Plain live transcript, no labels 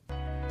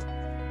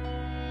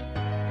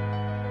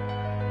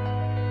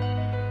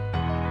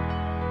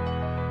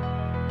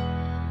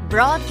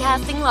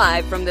Broadcasting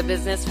live from the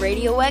Business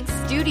Radio X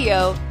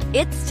studio,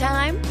 it's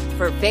time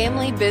for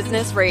Family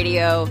Business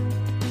Radio.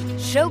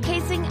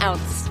 Showcasing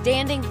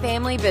outstanding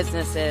family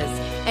businesses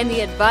and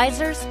the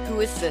advisors who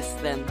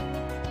assist them.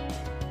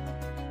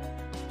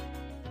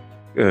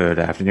 Good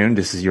afternoon.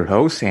 This is your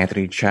host,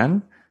 Anthony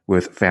Chen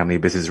with Family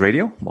Business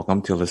Radio.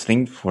 Welcome to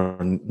listening for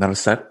another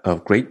set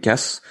of great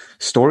guest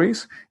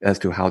stories as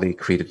to how they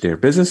created their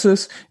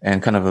businesses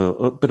and kind of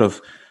a bit of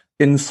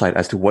insight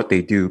as to what they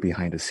do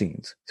behind the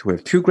scenes. So we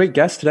have two great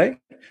guests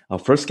today. Our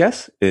first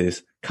guest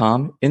is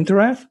Com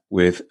Interath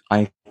with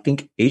I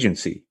Think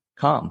Agency.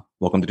 Com,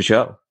 welcome to the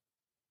show.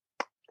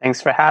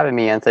 Thanks for having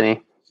me,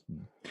 Anthony.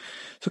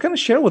 So kind of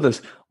share with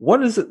us,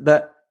 what is it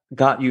that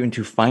got you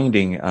into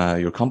finding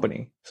your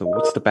company? So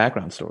what's the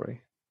background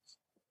story?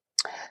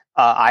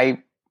 I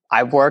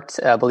worked,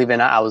 believe it or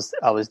not,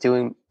 I was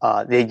doing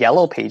the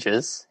Yellow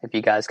Pages, if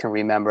you guys can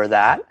remember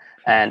that.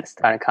 And it's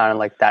kind of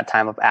like that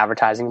time of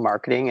advertising and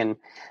marketing, and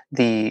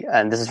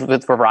this is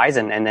with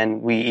Verizon. And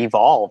then we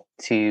evolved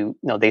to,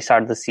 they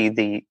started to see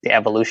the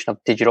evolution of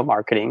digital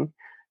marketing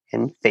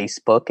in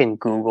Facebook and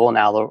Google and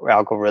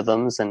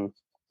algorithms, and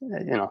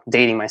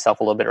dating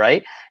myself a little bit,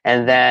 right?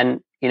 And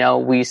then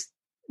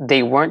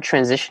they weren't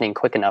transitioning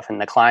quick enough,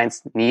 and the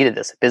clients needed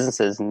this.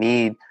 Businesses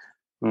need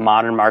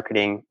modern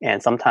marketing,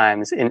 and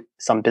sometimes in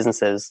some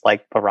businesses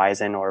like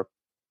Verizon, or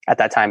at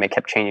that time, it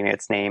kept changing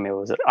its name. It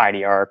was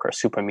IDARC or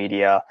Super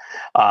Media.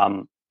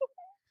 And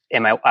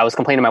I was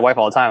complaining to my wife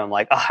all the time. I'm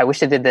like, oh, I wish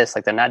they did this.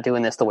 Like, they're not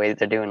doing this the way that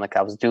they're doing. Like,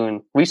 I was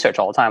doing research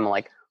all the time on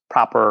like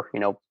proper,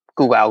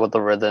 Google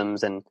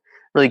algorithms, and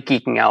really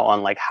geeking out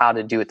on like how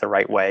to do it the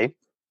right way.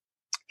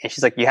 And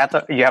she's like, you have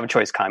a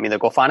choice, Com. Either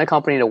go find a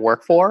company to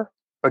work for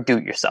or do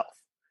it yourself.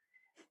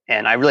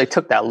 And I really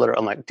took that literal.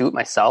 I'm like, do it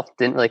myself.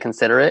 Didn't really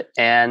consider it.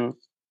 And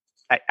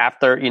I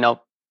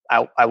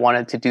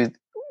wanted to do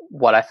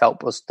what I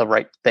felt was the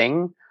right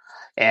thing.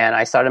 And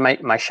I started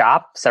my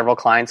shop. Several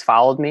clients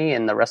followed me,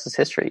 and the rest is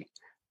history.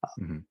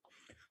 Mm-hmm.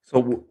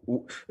 So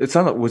it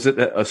sounded like, was it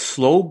a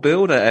slow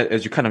build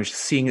as you're kind of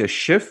seeing a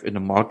shift in the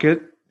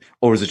market?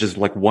 Or was it just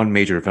like one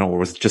major event, or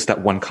was it just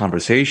that one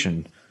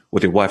conversation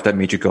with your wife that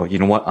made you go, you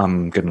know what,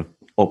 I'm going to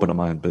open up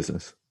my own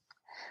business?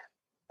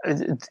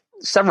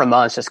 Several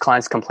months, just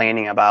clients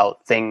complaining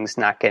about things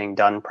not getting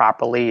done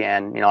properly.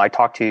 And, I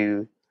talked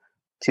to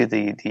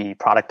the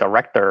product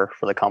director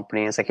for the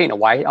company, and it's like, hey,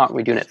 why aren't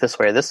we doing it this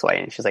way or this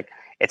way? And she's like,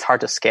 it's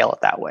hard to scale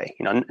it that way.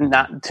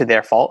 Not to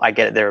their fault. I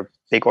get it. They're a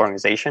big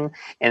organization.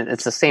 And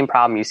it's the same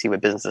problem you see with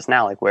businesses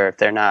now, like where if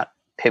they're not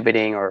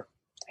pivoting, or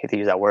I hate to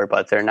use that word,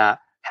 but if they're not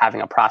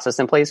having a process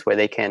in place where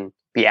they can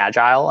be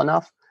agile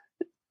enough,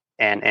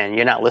 and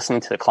you're not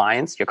listening to the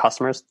clients, your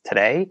customers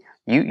today,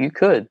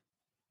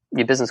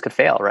 your business could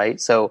fail, right?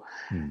 So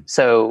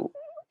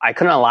I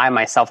couldn't align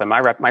myself and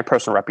my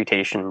personal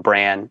reputation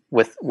brand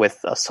with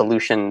a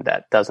solution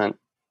that is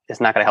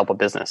not going to help a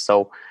business.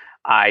 So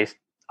I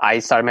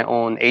started my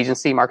own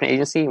marketing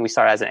agency, and we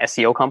started as an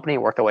SEO company,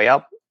 worked our way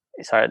up.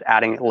 We started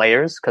adding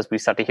layers because we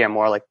started to hear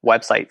more like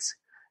websites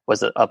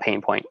was a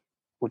pain point,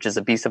 which is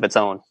a beast of its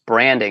own.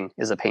 Branding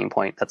is a pain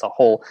point. That's a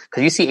whole,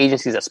 because you see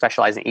agencies that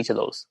specialize in each of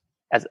those.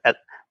 As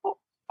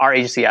our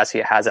agency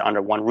actually has it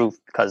under one roof,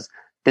 because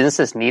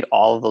businesses need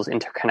all of those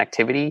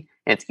interconnectivity,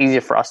 and it's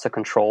easier for us to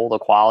control the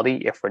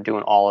quality if we're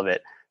doing all of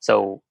it.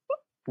 So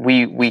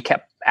we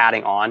kept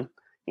adding on,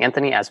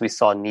 Anthony, as we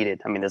saw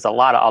needed. I mean, there's a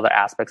lot of other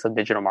aspects of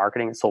digital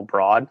marketing. It's so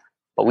broad,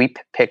 but we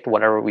picked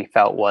whatever we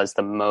felt was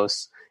the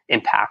most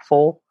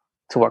impactful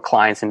to what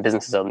clients and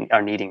businesses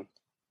are needing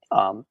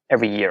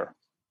every year.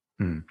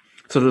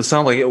 So it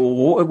sounds like,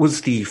 what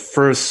was the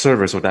first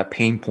service or that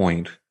pain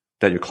point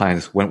that your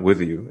clients went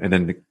with you, and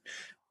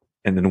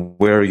then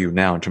where are you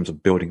now in terms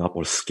of building up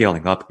or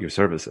scaling up your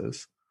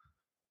services?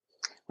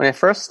 When I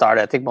first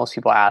started, I think most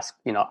people ask,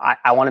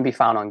 I want to be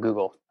found on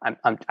Google.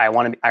 I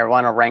want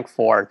to rank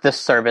for this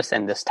service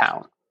in this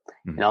town,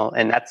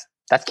 and that's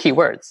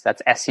keywords.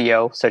 That's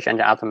SEO, search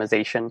engine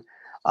optimization.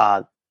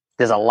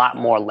 There's a lot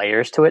more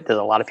layers to it. There's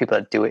a lot of people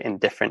that do it in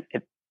different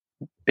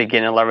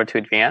beginner level to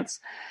advanced.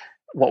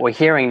 What we're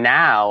hearing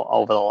now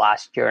over the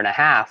last year and a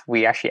half,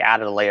 we actually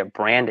added a layer of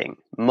branding.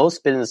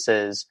 Most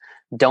businesses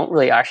don't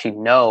really actually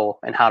know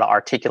and how to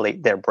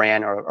articulate their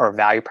brand or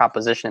value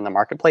proposition in the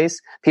marketplace.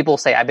 People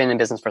say, I've been in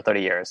business for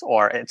 30 years,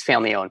 or it's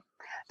family owned.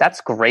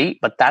 That's great,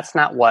 but that's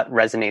not what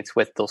resonates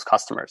with those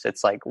customers.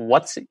 It's like,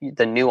 what's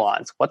the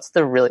nuance? What's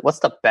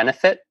the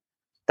benefit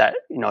that,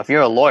 if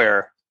you're a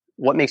lawyer,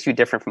 what makes you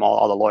different from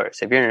all the lawyers?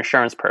 If you're an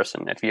insurance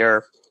person, if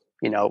you're,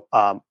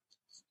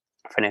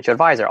 financial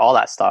advisor, all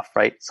that stuff,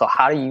 right? So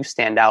how do you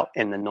stand out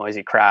in the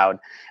noisy crowd?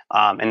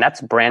 And that's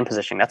brand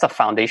positioning. That's a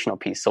foundational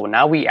piece. So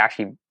now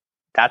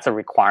that's a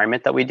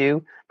requirement that we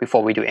do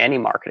before we do any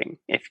marketing.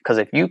 Because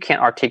if you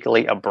can't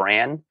articulate a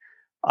brand,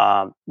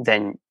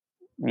 then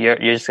you're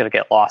just going to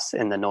get lost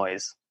in the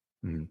noise.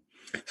 Mm-hmm.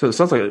 So it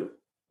sounds like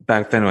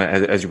back then,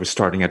 as you were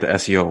starting at the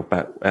SEO,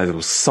 as it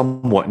was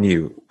somewhat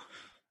new,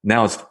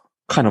 now it's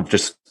kind of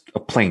just a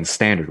plain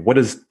standard. What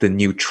is the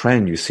new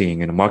trend you're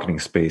seeing in the marketing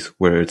space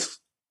where it's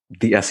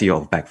the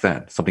SEO back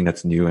then, something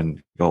that's new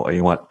and go, you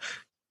know what,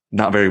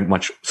 not very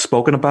much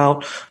spoken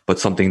about, but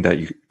something that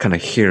you kind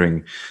of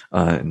hearing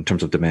in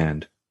terms of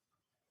demand?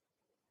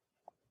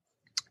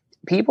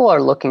 People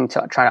are looking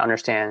to try to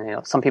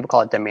understand, some people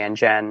call it demand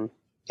gen,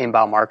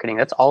 inbound marketing.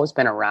 That's always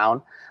been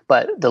around,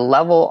 but the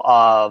level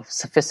of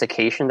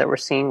sophistication that we're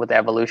seeing with the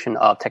evolution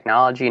of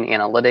technology and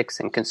analytics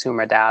and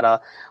consumer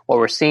data, what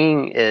we're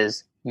seeing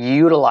is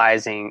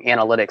utilizing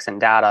analytics and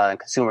data and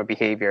consumer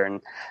behavior,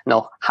 and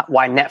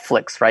why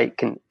Netflix, right,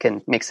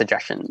 can make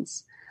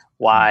suggestions.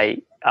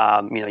 Why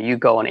you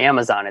go on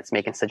Amazon, it's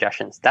making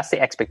suggestions. That's the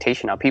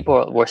expectation now.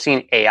 We're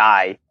seeing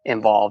AI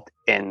involved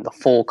in the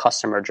full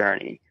customer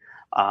journey.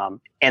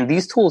 And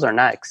these tools are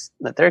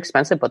they're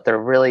expensive, but they're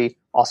really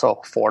also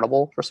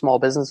affordable for small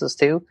businesses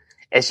too.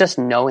 It's just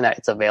knowing that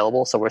it's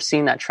available. So we're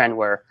seeing that trend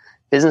where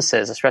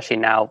businesses, especially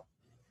now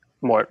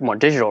more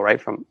digital, right,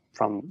 from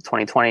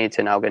 2020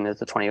 to now getting into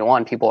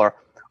 2021, people are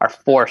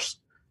forced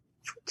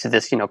to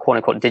this, quote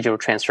unquote, digital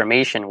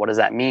transformation. What does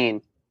that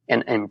mean?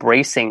 And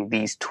embracing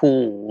these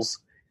tools,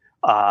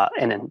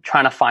 and then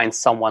trying to find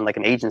someone like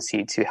an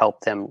agency to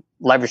help them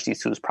leverage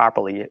these tools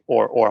properly,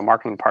 or a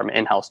marketing department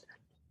in-house,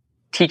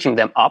 teaching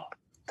them up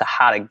to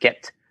how to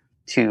get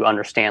to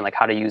understand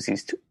how to use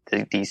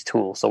these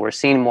tools. So we're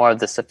seeing more of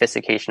the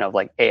sophistication of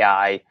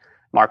AI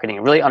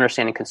marketing, really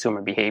understanding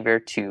consumer behavior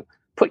to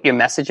put your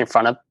message in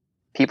front of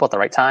people at the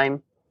right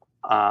time,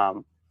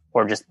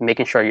 or just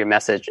making sure your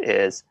message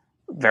is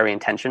very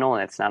intentional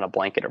and it's not a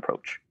blanket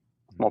approach,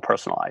 more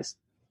personalized.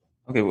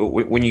 Okay,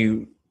 when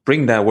you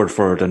bring that word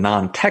for the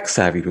non-tech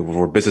savvy people,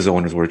 or business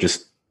owners who are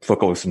just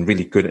focused and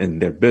really good in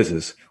their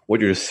business, what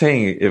you're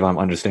saying, if I'm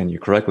understanding you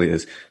correctly,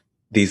 is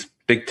these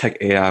big tech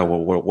AI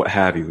or what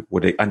have you,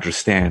 where they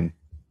understand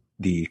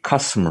the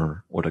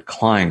customer or the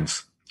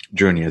client's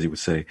journey, as you would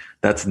say,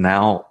 that's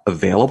now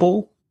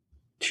available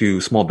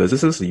to small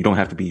businesses. So you don't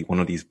have to be one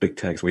of these big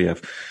techs where you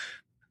have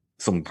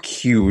some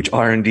huge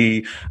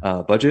R&D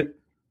budget.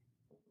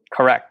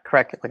 Correct.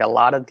 A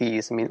lot of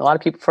these, a lot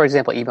of people, for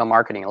example, email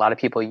marketing, a lot of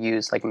people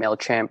use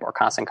MailChimp or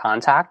Constant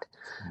Contact.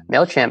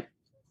 MailChimp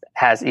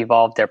has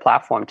evolved their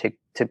platform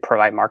to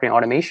provide marketing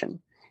automation.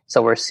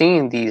 So we're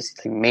seeing these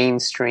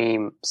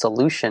mainstream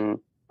solution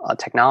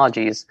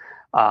technologies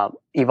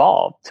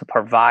evolve to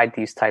provide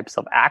these types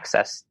of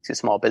access to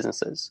small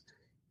businesses.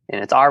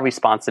 And it's our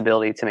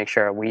responsibility to make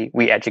sure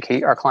we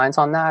educate our clients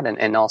on that,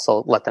 and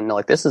also let them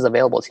know this is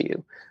available to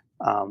you.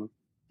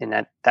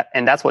 And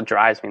that's what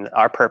drives me.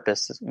 Our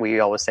purpose is,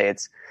 we always say,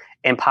 it's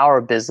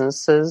empower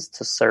businesses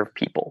to serve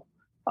people.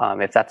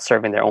 If that's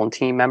serving their own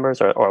team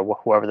members or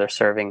whoever they're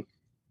serving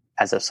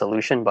as a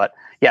solution. But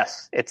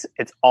yes, it's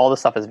all the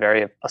stuff is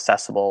very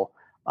accessible.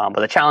 But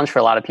the challenge for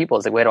a lot of people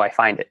is where do I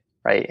find it,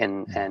 right?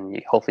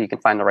 And hopefully you can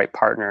find the right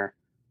partner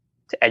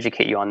to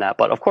educate you on that.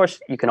 But of course,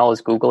 you can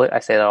always Google it. I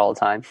say that all the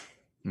time.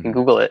 You can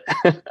Google it.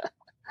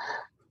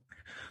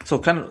 So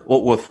kind of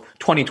with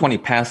 2020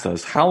 past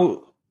us,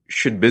 how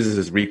should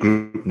businesses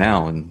regroup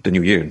now in the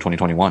new year in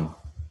 2021?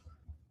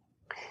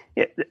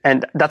 Yeah,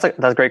 and that's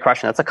a great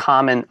question. That's a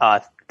common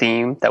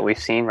theme that we've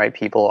seen, right?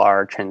 People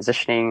are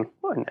transitioning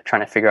and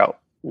trying to figure out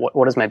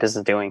what is my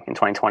business doing in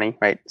 2020,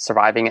 right?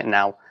 Surviving it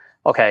now.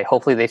 Okay,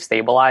 hopefully they've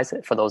stabilized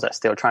it. For those that are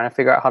still trying to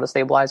figure out how to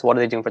stabilize, what are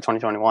they doing for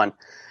 2021?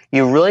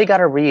 You really got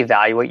to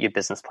reevaluate your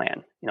business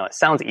plan. It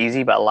sounds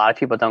easy, but a lot of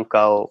people don't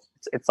go.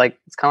 It's kind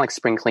of like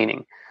spring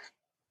cleaning.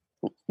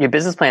 Your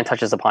business plan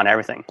touches upon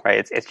everything,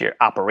 right? It's your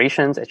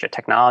operations, it's your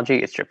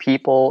technology, it's your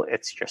people,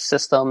 it's your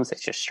systems,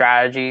 it's your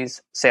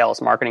strategies,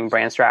 sales, marketing,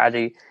 brand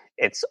strategy.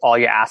 It's all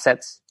your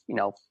assets,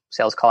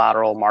 sales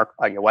collateral,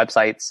 your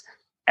websites,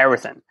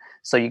 everything.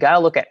 So you got to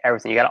look at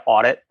everything. You got to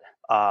audit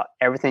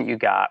everything you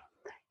got.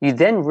 You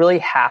then really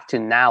have to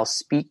now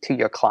speak to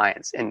your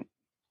clients and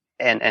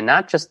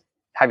not just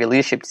have your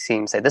leadership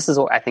team say, this is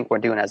what I think we're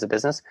doing as a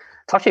business.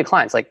 Talk to your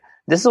clients.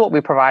 This is what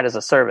we provide as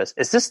a service.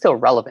 Is this still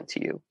relevant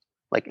to you?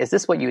 Is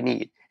this what you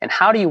need? And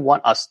how do you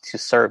want us to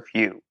serve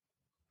you?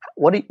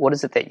 What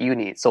is it that you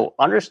need? So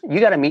you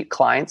got to meet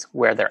clients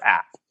where they're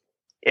at.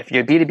 If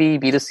you're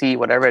B2B, B2C,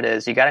 whatever it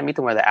is, you got to meet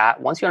them where they're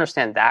at. Once you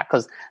understand that,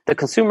 because the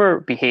consumer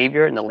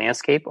behavior and the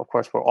landscape, of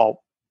course, we're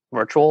all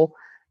virtual,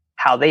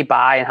 how they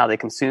buy and how they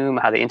consume,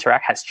 how they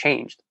interact has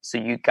changed. So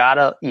you got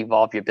to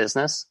evolve your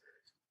business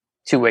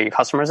to where your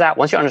customer's at.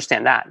 Once you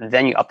understand that,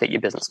 then you update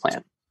your business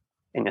plan.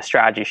 And your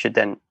strategy should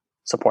then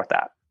support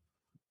that.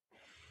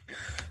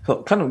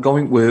 So kind of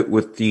going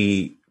with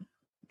the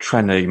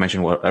trend that you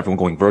mentioned, everyone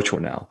going virtual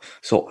now.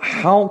 So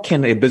how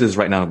can a business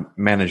right now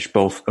manage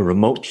both a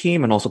remote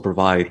team and also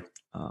provide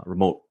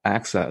remote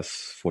access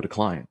for the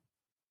client?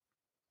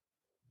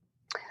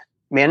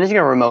 Managing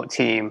a remote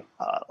team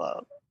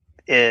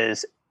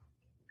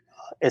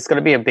it's going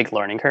to be a big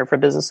learning curve for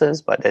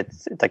businesses, but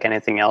it's like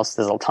anything else.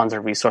 There's tons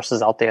of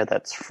resources out there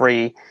that's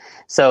free.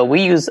 So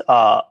we use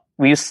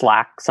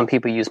Slack. Some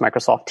people use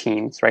Microsoft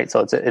Teams, right?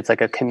 So it's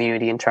like a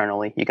community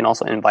internally. You can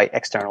also invite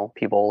external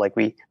people.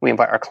 We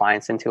invite our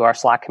clients into our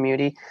Slack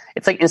community.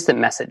 It's like instant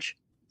message.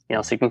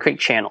 So you can create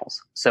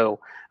channels. So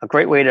a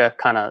great way to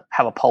kind of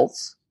have a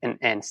pulse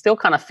and still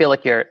kind of feel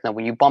like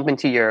when you bump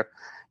into your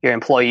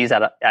employees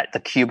at the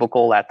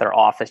cubicle at their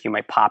office, you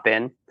might pop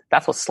in.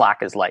 That's what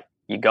Slack is like.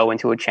 You go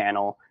into a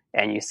channel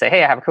and you say,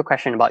 hey, I have a quick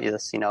question about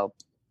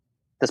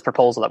this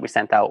proposal that we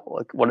sent out.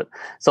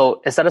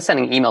 So instead of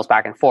sending emails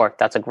back and forth,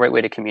 that's a great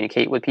way to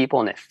communicate with people.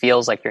 And it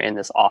feels like you're in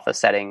this office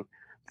setting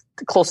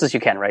the closest you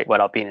can, right?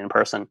 Without being in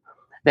person.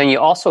 Then you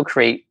also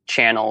create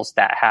channels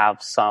that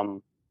have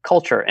some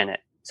culture in it.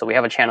 So we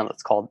have a channel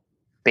that's called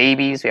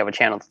Babies. We have a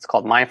channel that's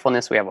called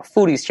Mindfulness. We have a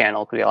Foodies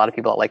channel because we have a lot of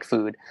people that like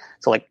food.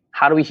 So like,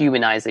 how do we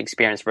humanize the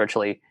experience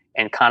virtually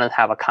and kind of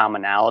have a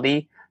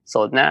commonality?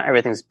 So not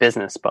everything's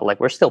business, but like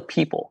we're still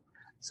people.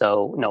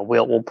 So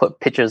we'll put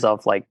pictures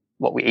of like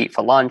what we ate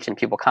for lunch and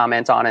people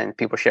comment on it and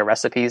people share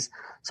recipes.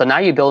 So now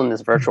you're building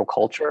this virtual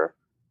culture,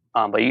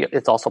 but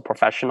it's also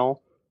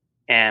professional.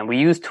 And we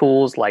use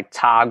tools like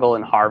Toggle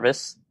and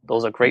Harvest.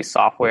 Those are great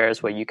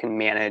softwares where you can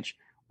manage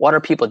what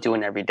are people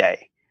doing every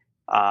day.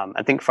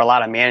 I think for a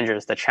lot of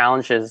managers, the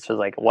challenge is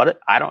like,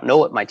 I don't know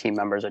what my team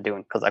members are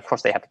doing because of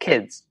course they have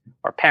kids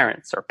or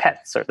parents or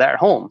pets or they're at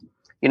home.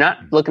 You're not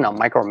looking to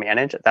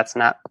micromanage. That's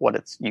not what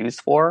it's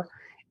used for.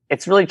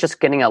 It's really just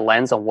getting a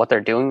lens on what they're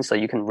doing so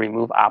you can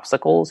remove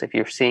obstacles. If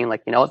you're seeing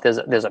like,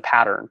 there's a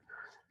pattern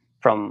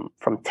from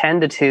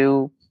 10 to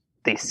 2,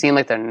 they seem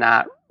like they're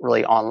not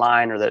really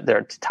online or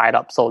they're tied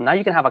up. So now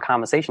you can have a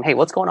conversation. Hey,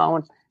 what's going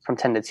on from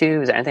 10 to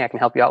 2? Is there anything I can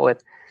help you out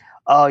with?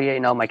 Oh yeah,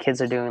 my kids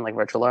are doing like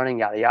virtual learning,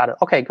 yada, yada.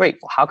 Okay, great.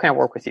 Well, how can I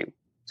work with you?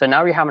 So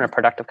now you're having a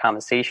productive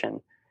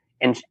conversation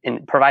and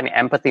providing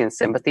empathy and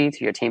sympathy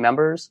to your team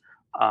members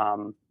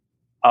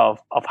of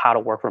how to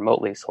work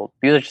remotely. So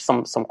these are just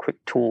some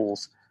quick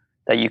tools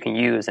that you can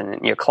use,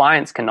 and your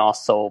clients can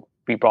also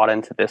be brought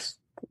into this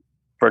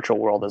virtual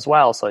world as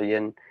well. So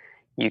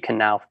you can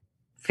now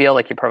feel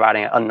like you're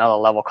providing another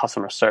level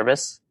customer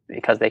service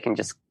because they can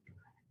just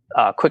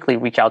quickly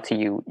reach out to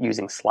you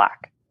using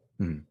Slack.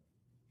 Mm.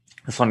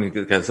 That's funny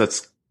because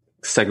that's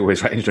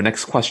segues right into the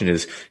next question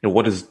is,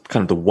 what is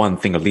kind of the one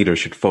thing a leader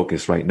should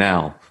focus right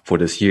now for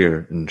this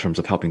year in terms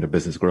of helping the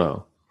business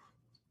grow?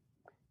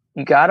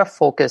 You got to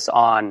focus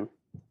on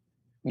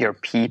your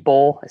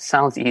people. It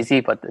sounds easy,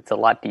 but it's a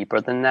lot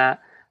deeper than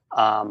that.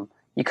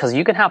 Because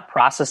you can have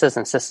processes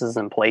and systems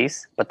in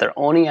place, but they're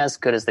only as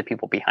good as the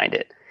people behind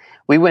it.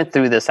 We went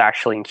through this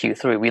actually in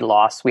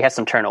Q3. We had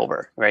some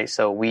turnover, right?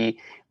 So we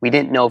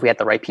didn't know if we had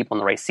the right people in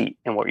the right seat.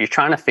 And what you're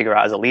trying to figure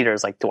out as a leader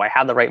is like, do I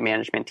have the right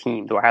management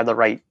team? Do I have the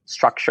right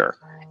structure?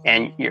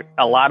 And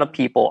a lot of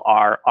people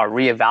are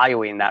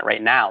reevaluating that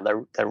right now.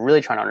 They're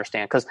really trying to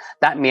understand, because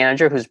that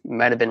manager who's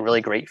might have been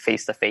really great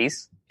face to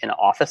face in an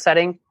office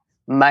setting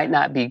might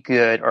not be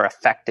good or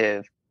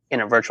effective in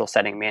a virtual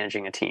setting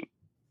managing a team.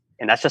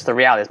 And that's just the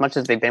reality. As much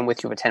as they've been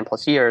with you for 10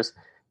 plus years,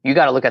 you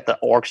got to look at the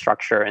org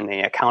structure and the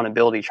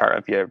accountability chart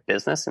of your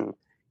business and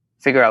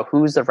figure out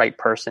who's the right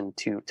person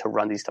to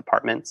run these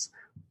departments.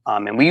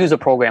 And we use a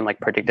program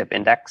like Predictive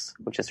Index,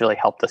 which has really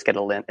helped us get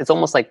a list. It's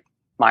almost like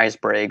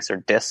Myers-Briggs or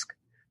DISC.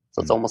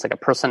 So it's almost like a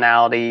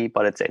personality,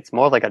 but it's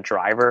more like a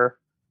driver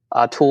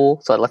tool.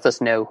 So it lets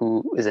us know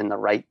who is in the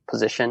right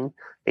position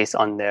based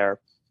on their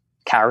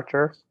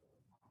character,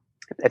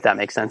 if that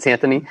makes sense,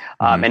 Anthony.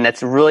 And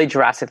that's really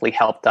drastically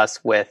helped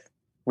us with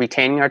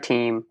retaining our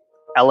team,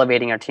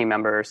 elevating our team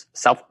members,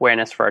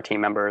 self-awareness for our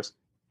team members,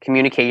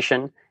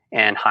 communication,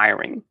 and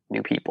hiring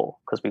new people,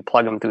 because we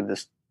plug them through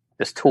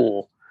this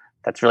tool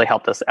that's really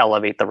helped us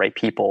elevate the right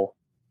people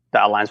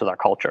that aligns with our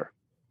culture.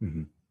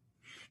 Mm-hmm.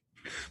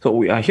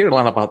 So I hear a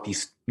lot about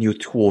these new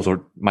tools,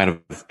 or might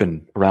have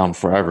been around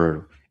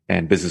forever,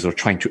 and businesses are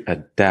trying to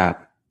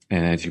adapt.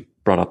 And as you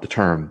brought up the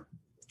term,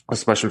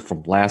 especially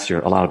from last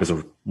year, a lot of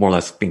businesses are more or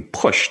less being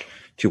pushed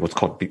to what's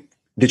called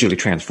digitally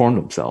transform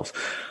themselves.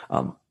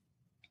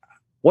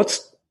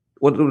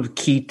 What are the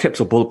key tips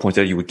or bullet points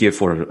that you would give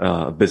for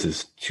a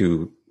business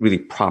to really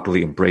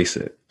properly embrace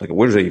it? Like,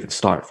 where do they even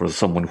start for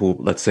someone who,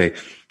 let's say,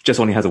 just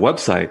only has a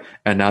website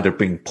and now they're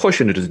being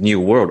pushed into this new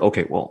world?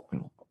 Okay, well,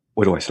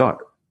 where do I start?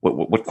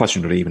 What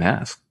question do they even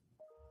ask?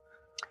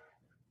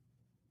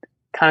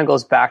 Kind of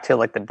goes back to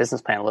like the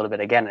business plan a little bit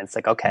again. It's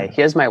like, okay,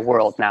 here's my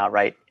world now,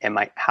 right?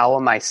 How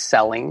am I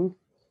selling?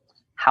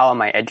 How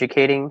am I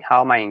educating? How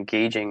am I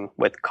engaging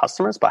with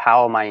customers? But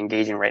how am I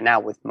engaging right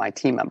now with my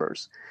team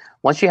members?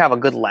 Once you have a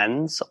good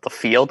lens of the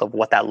field of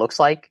what that looks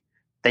like,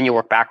 then you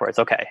work backwards.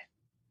 Okay,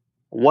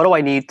 what do I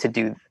need to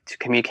do to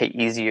communicate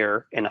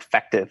easier and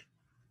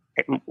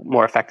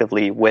more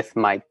effectively with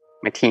my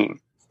team?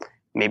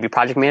 Maybe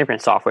project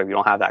management software if you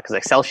don't have that, because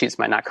Excel sheets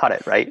might not cut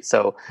it, right?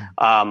 So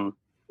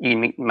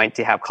you might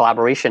have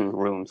collaboration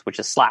rooms, which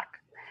is Slack.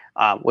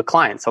 With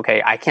clients,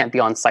 okay, I can't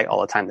be on site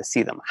all the time to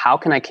see them. How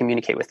can I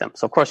communicate with them?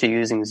 So of course you're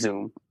using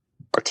Zoom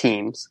or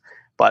Teams,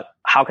 but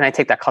how can I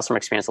take that customer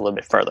experience a little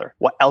bit further?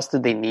 What else do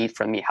they need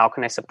from me? How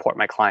can I support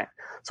my client?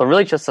 So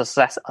really just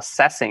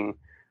assessing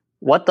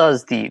what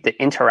does the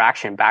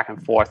interaction back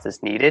and forth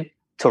is needed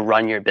to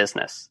run your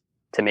business,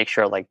 to make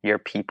sure like your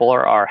people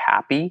are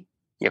happy,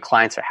 your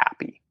clients are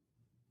happy.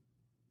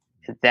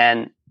 And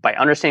then by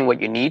understanding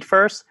what you need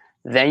first,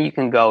 then you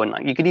can go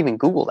and you can even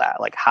Google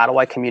that. Like, how do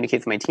I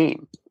communicate with my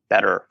team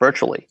better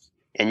virtually?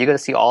 And you're going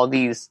to see all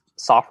these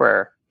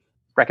software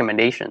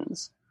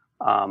recommendations.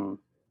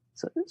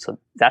 So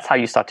that's how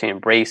you start to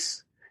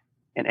embrace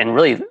and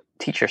really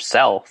teach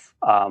yourself.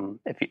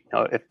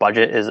 If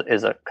budget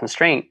is a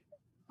constraint,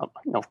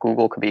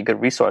 Google could be a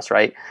good resource,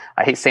 right?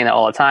 I hate saying that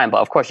all the time,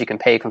 but of course you can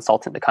pay a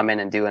consultant to come in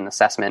and do an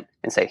assessment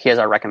and say, here's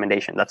our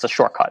recommendation. That's a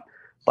shortcut.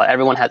 But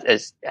everyone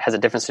has a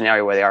different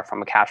scenario where they are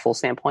from a cash flow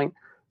standpoint.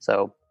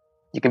 So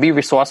you can be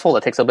resourceful.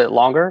 That takes a bit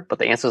longer, but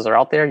the answers are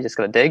out there. You just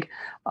got to dig.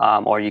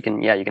 Or you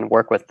can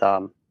work with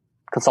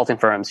consulting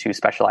firms who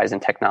specialize in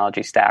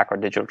technology stack or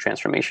digital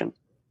transformation.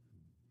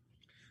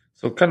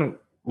 So kind of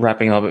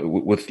wrapping up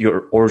with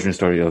your origin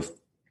story of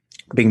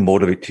being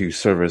motivated to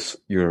service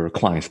your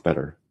clients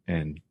better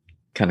and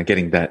kind of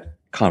getting that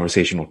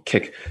conversational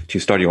kick to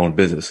start your own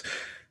business.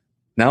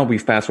 Now we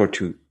fast forward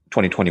to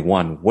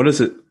 2021. What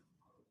is it,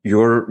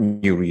 your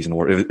new reason,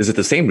 or is it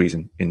the same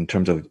reason in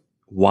terms of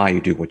why you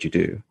do what you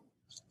do?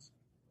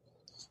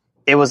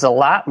 It was a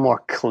lot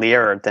more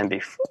clear than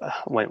before.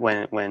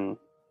 When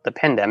the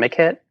pandemic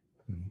hit,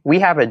 we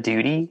have a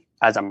duty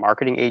as a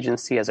marketing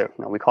agency,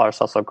 we call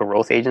ourselves a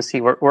growth agency.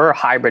 We're a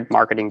hybrid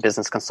marketing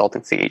business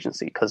consultancy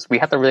agency because we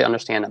have to really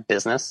understand a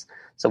business.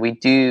 So we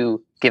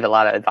do give a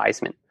lot of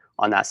advisement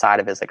on that side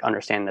of it, like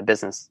understanding the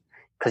business.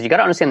 Because you got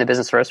to understand the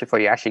business first before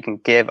you actually can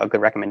give a good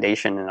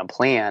recommendation and a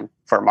plan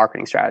for a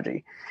marketing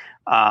strategy.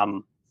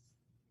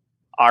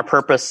 Our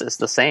purpose is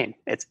the same.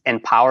 It's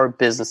empower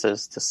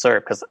businesses to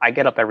serve. Because I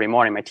get up every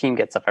morning, my team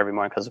gets up every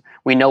morning because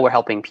we know we're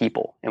helping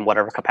people in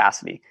whatever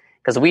capacity.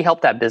 Because we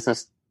help that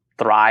business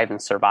thrive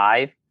and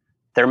survive.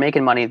 They're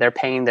making money. They're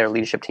paying their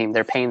leadership team.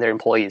 They're paying their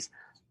employees.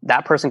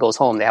 That person goes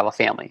home. They have a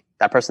family.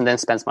 That person then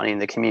spends money in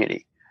the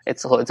community.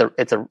 It's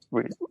a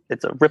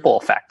ripple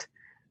effect.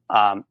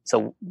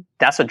 So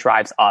that's what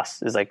drives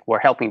us, is like we're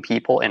helping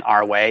people in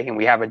our way, and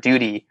we have a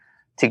duty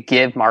to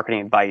give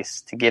marketing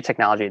advice, to give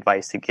technology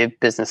advice, to give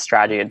business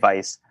strategy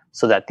advice,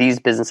 so that these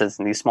businesses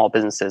and these small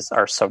businesses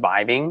are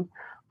surviving.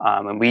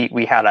 And we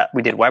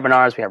did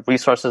webinars. We have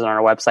resources on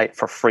our website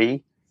for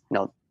free.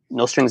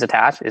 No strings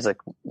attached. Is like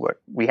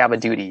we have a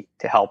duty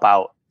to help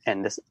out,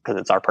 and this because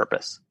it's our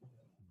purpose.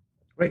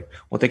 Great.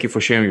 Well, thank you for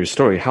sharing your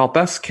story. How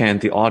best can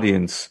the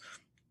audience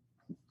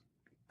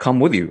come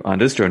with you on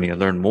this journey and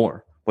learn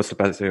more? What's the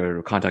best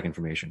contact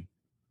information?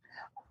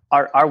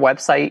 Our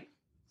website,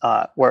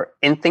 we're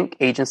InThink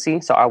Agency.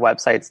 So our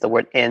website's the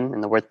word in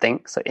and the word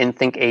think. So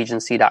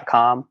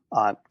inthinkagency.com.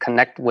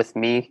 Connect with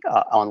me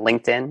on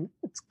LinkedIn.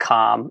 It's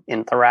Com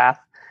Intharath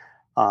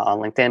on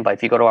LinkedIn. But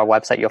if you go to our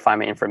website, you'll find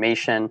my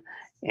information.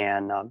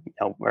 And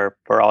we're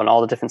on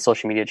all the different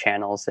social media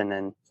channels. And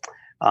then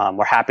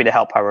we're happy to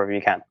help however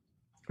you can.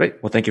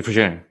 Great. Well, thank you for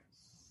sharing.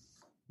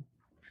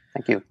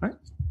 Thank you. All right.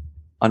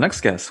 Our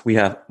next guest, we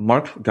have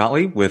Mark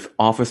Gottlieb with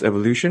Office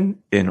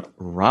Evolution in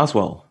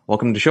Roswell.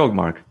 Welcome to the show,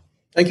 Mark.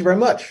 Thank you very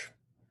much.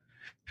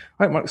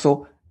 All right, Mark.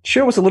 So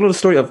share with us a little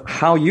story of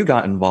how you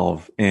got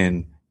involved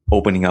in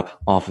opening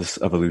up Office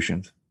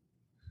Evolution.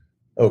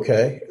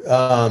 Okay.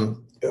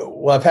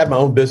 Well, I've had my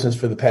own business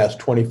for the past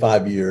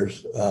 25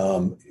 years,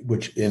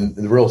 which in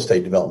the real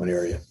estate development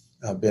area.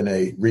 I've been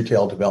a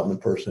retail development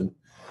person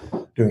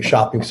doing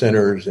shopping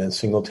centers and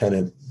single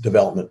tenant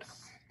development.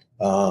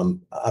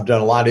 I've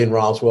done a lot in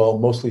Roswell,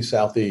 mostly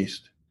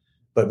Southeast,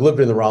 but lived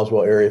in the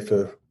Roswell area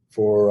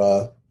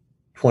for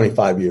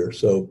 25 years.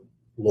 So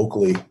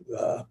locally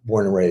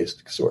born and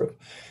raised, sort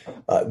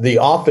of. The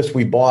office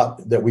we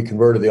bought that we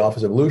converted the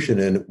Office Evolution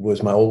in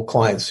was my old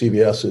client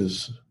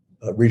CVS's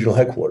regional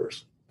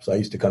headquarters. So I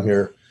used to come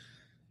here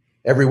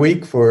every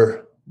week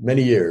for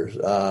many years.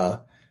 So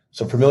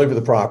I'm familiar with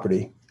the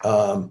property.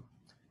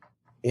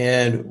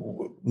 And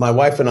my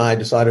wife and I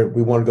decided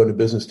we want to go into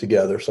business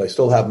together. So I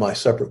still have my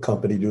separate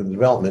company doing the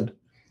development.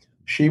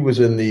 She was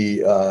in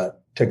the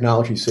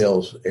technology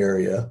sales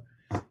area.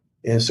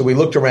 And so we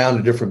looked around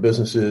at different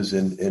businesses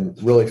and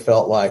really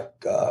felt like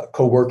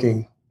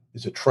co-working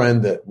is a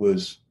trend that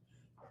was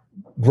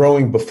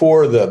growing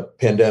before the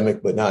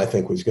pandemic, but now I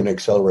think was going to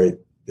accelerate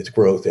its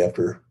growth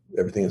after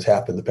everything that's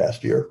happened the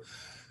past year.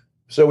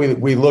 So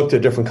we looked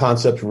at different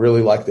concepts,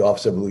 really like the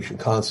Office Evolution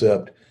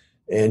concept.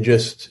 And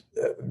just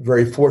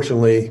very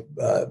fortunately,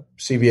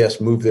 CVS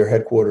moved their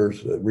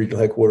headquarters, regional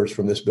headquarters,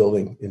 from this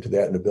building into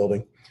that in the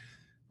building.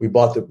 We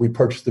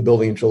purchased the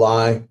building in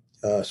July,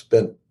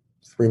 spent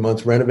 3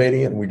 months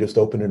renovating it, and we just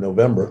opened in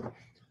November.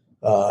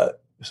 So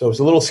it was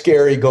a little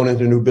scary going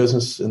into new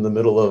business in the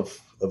middle of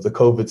the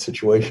COVID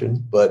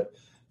situation, but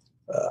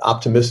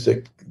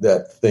optimistic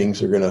that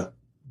things are going to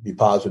be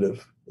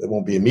positive. It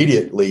won't be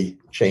immediately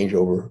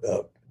changeover.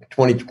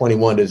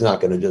 2021 is not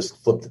going to just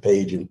flip the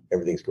page and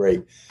everything's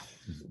great.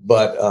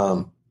 But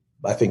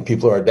I think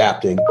people are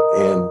adapting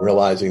and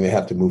realizing they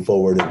have to move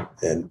forward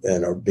and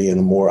are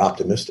being more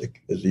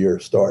optimistic as the year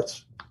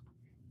starts.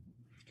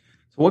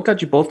 So what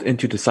got you both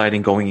into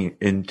deciding going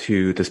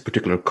into this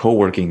particular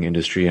co-working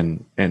industry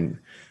and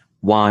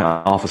why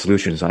Office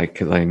Solutions?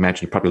 Because I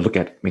imagine you probably look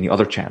at many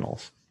other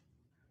channels.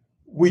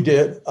 We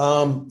did.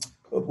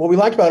 What we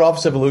liked about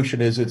Office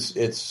Evolution is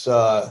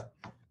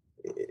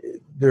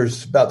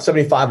there's about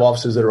 75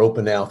 offices that are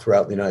open now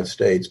throughout the United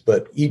States,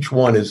 but each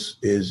one is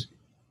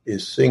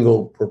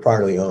single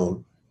proprietarily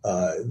owned.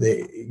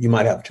 You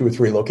might have 2 or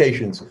 3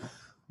 locations,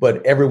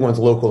 but everyone's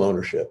local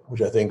ownership,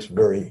 which I think is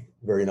very,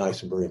 very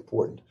nice and very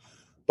important.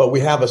 But we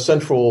have a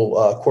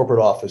central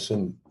corporate office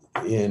in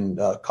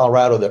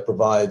Colorado that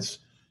provides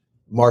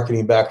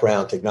marketing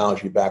background,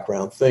 technology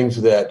background,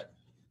 things that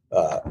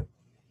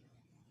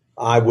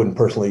I wouldn't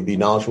personally be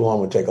knowledgeable on.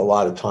 It would take a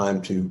lot of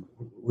time to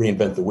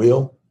reinvent the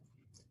wheel.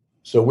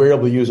 So we're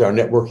able to use our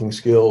networking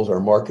skills, our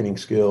marketing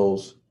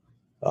skills,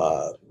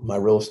 my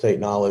real estate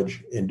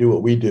knowledge, and do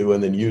what we do,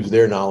 and then use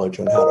their knowledge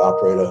on how to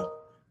operate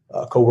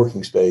a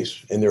co-working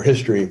space and their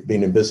history of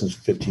being in business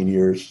for 15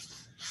 years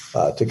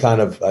to kind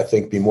of, I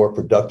think, be more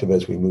productive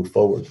as we move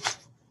forward.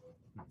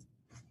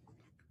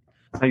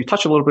 Now you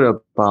touched a little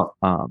bit about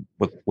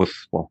with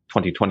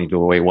 2020 the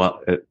way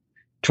what it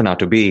turned out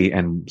to be,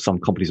 and some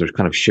companies are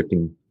kind of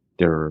shifting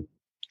their,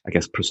 I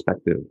guess,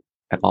 perspective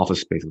at office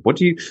spaces. What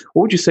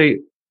would you say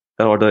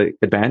are the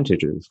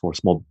advantages for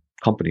small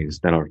companies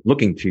that are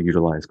looking to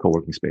utilize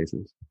co-working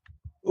spaces?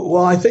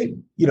 Well, I think,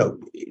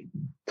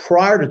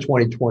 prior to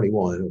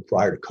 2021, or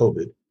prior to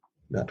COVID,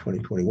 not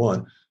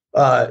 2021,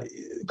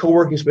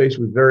 co-working space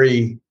was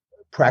very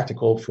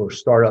practical for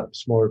startup,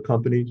 smaller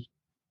companies.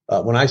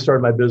 When I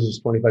started my business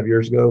 25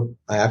 years ago,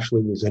 I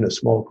actually was in a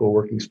small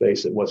co-working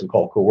space. It wasn't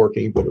called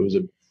co-working, but it was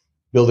a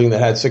building that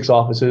had 6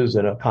 offices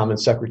and a common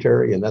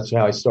secretary. And that's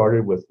how I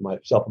started with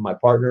myself and my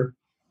partner.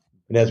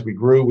 And as we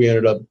grew, we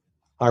ended up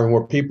hiring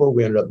more people.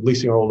 We ended up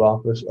leasing our own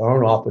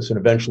office, and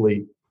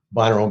eventually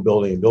buying our own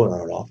building and building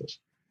our own office.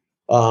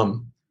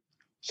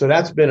 So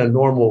that's been a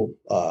normal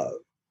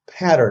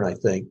pattern, I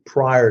think,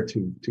 prior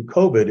to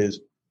COVID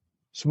is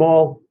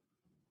small.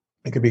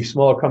 It could be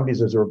smaller companies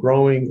as they're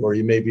growing, or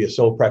you may be a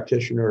sole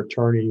practitioner,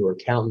 attorney, or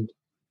accountant,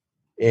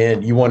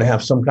 and you want to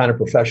have some kind of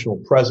professional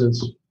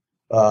presence.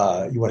 You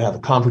want to have a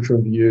conference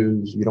room to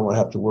use. You don't want to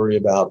have to worry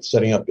about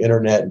setting up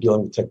internet and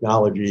dealing with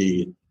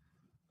technology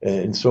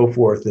and so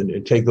forth,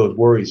 and take those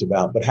worries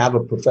about, but have a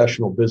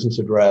professional business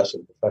address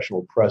and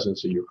professional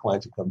presence and your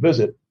clients to come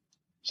visit.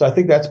 So I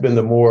think that's been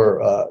the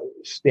more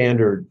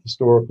standard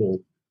historical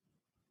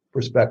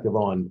perspective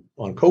on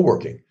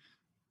co-working.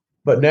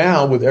 But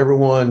now with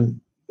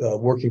everyone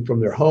working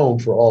from their home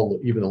for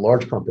even the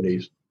large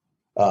companies,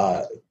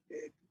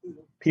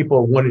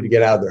 people wanted to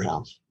get out of their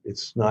house.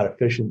 It's not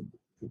efficient.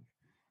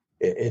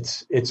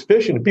 It's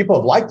efficient. People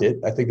have liked it.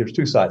 I think there's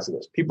 2 sides to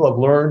this. People have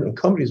learned, and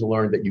companies have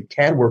learned, that you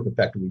can work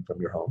effectively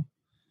from your home.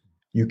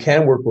 You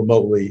can work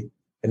remotely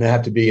and not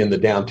have to be in the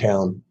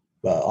downtown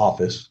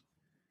office.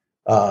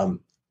 But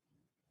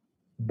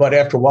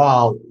after a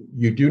while,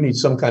 you do need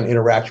some kind of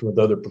interaction with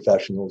other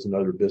professionals and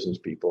other business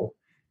people.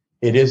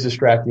 It is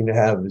distracting to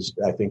have,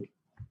 I think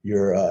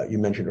you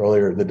mentioned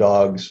earlier, the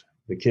dogs,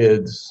 the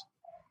kids,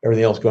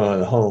 everything else going on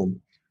in the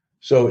home.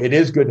 So it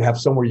is good to have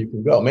somewhere you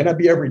can go. It may not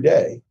be every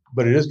day,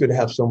 but it is good to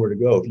have somewhere to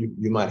go. If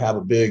you might have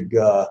a big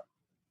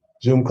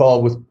Zoom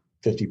call with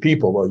 50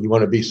 people, well, you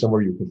want to be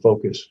somewhere you can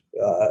focus.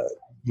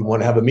 You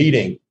want to have a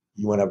meeting.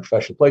 You want to have a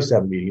professional place to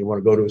have a meeting. You want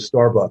to go to a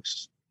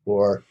Starbucks,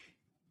 or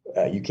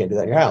you can't do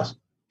that in your house.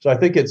 So I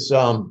think it's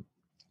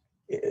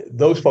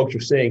those folks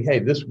are saying, hey,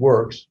 this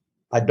works.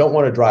 I don't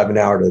want to drive an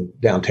hour to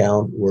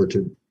downtown or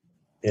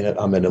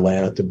I'm in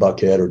Atlanta, to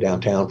Buckhead or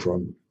downtown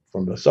from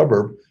a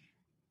suburb.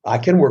 I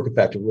can work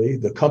effectively.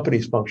 The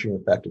company's functioning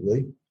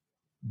effectively,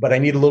 but I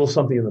need a little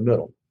something in the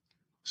middle.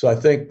 So I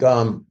think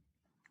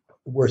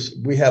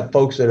we have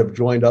folks that have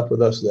joined up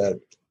with us that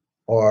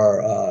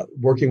are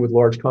working with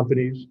large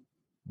companies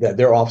that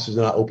their offices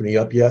are not opening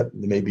up yet. It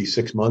may be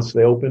 6 months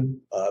they open.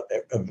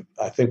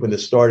 I think when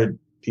this started,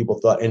 people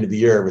thought end of the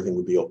year everything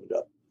would be opened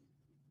up.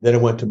 Then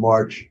it went to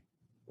March.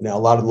 Now a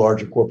lot of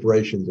larger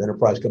corporations,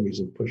 enterprise companies,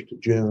 have pushed to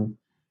June.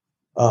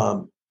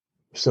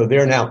 So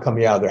they're now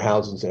coming out of their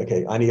houses and saying,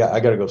 okay, I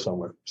got to go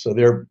somewhere. So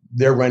they're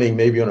renting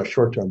maybe on a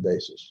short-term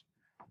basis.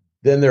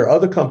 Then there are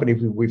other companies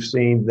we've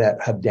seen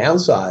that have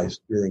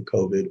downsized during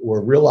COVID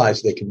or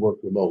realized they can work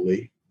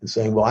remotely and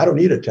saying, well, I don't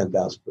need a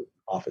 10,000 foot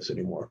office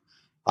anymore.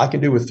 I can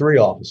do with 3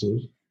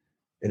 offices.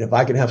 And if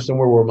I can have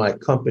somewhere where my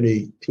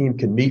company team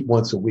can meet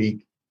once a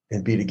week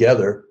and be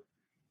together,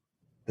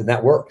 then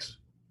that works.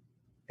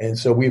 And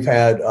so we've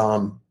had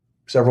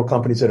several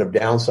companies that have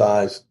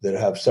downsized, that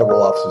have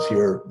several offices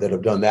here, that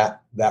have done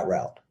that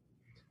route.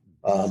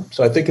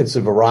 So I think it's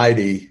a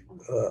variety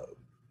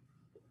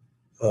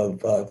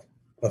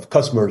of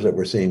customers that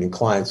we're seeing and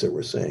clients that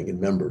we're seeing and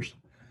members.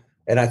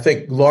 And I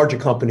think larger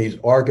companies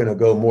are going to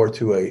go more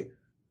to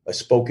a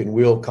spoken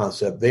wheel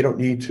concept. They don't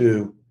need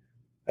to.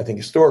 I think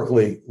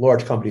historically,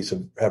 large companies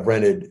have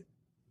rented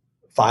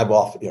 5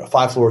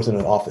 floors in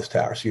an office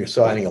tower. So you're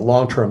signing a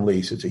long-term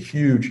lease. It's a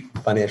huge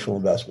financial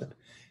investment.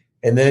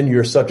 And then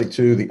you're subject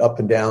to the up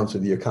and downs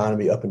of the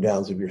economy, up and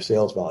downs of your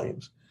sales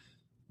volumes.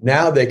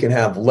 Now they can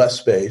have less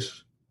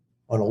space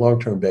on a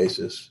long-term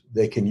basis.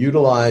 They can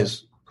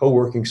utilize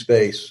co-working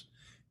space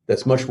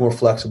that's much more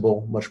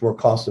flexible, much more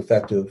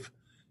cost-effective,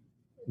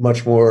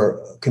 much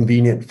more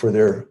convenient for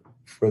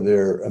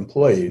their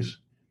employees,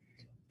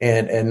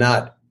 and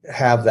not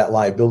have that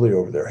liability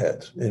over their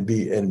heads, and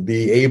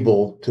be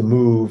able to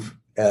move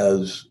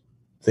as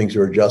things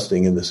are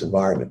adjusting in this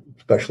environment,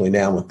 especially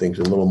now when things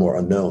are a little more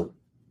unknown.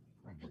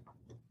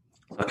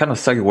 That kind of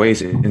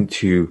segues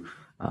into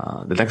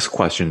the next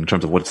question in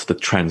terms of what's the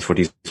trends for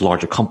these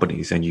larger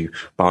companies. And you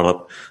brought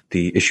up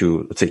the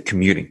issue, let's say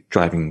commuting,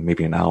 driving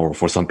maybe an hour,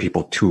 for some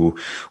people 2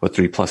 or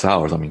 3+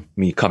 hours. I mean,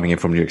 me coming in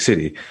from New York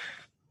City,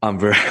 I'm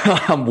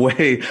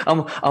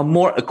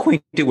more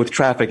acquainted with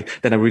traffic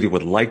than I really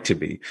would like to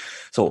be.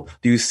 So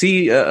do you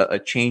see a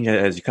change,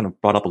 as you kind of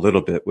brought up a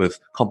little bit, with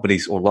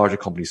companies or larger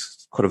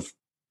companies could have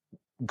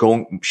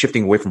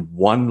shifting away from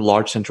one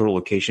large central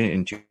location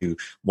into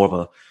more of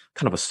a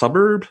kind of a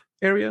suburb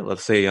area,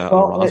 let's say a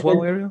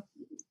Roswell area?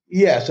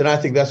 Yes, and I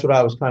think that's what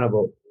I was kind of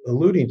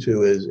alluding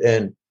to is,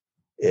 and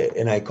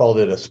I called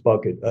it a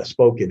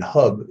spoken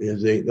hub,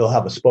 is they'll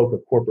have a spoke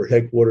of corporate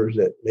headquarters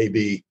that may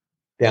be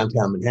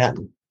downtown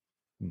Manhattan.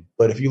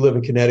 But if you live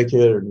in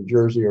Connecticut or New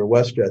Jersey or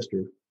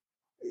Westchester,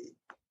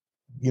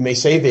 you may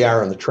save the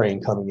hour on the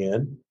train coming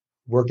in,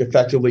 work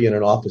effectively in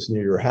an office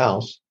near your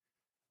house,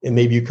 and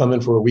maybe you come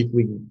in for a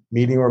weekly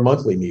meeting or a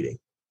monthly meeting.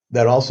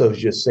 That also has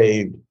just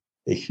saved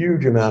a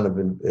huge amount of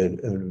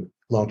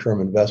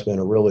long-term investment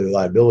or really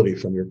liability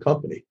from your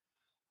company.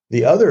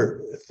 The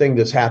other thing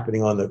that's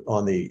happening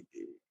on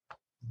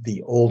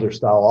the older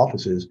style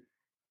offices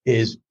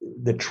is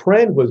the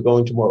trend was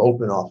going to more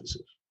open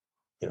offices.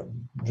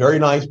 Very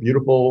nice,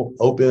 beautiful,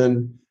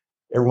 open.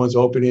 Everyone's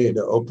opening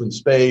into open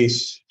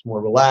space. It's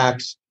more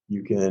relaxed.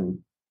 You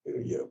can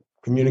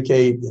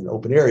communicate in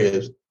open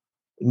areas.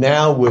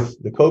 Now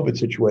with the COVID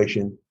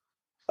situation,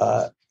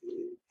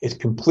 it's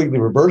completely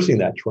reversing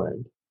that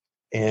trend.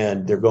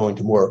 And they're going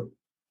to more,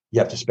 you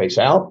have to space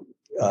out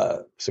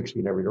 6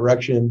 feet in every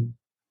direction.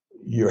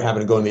 You're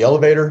having to go in the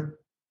elevator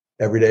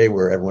every day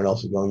where everyone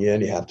else is going in.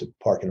 You have to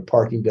park in a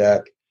parking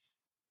deck.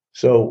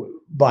 So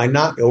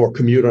or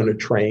commute on a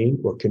train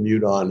or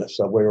commute on a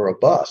subway or a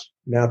bus.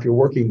 Now, if you're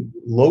working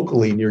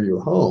locally near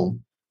your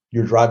home,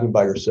 you're driving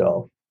by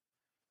yourself.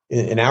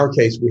 In our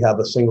case, we have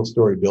a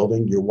single-story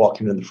building. You're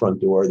walking in the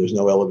front door. There's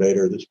no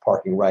elevator. There's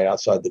parking right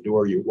outside the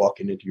door. You're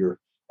walking into your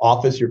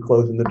office. You're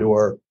closing the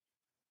door.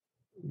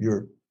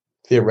 You're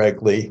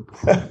theoretically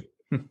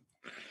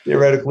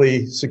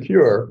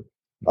secure.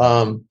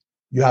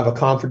 You have a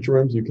conference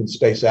rooms. You can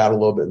space out a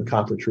little bit in the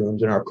conference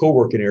rooms. In our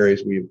co-working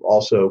areas, we've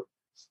also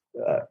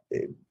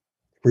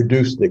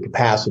reduced the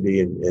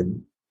capacity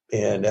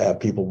and have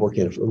people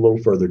working a little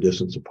further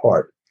distance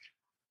apart.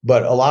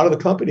 But a lot of the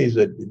companies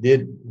that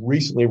did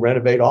recently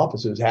renovate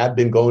offices have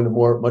been going to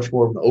much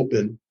more of an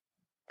open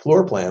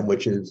floor plan,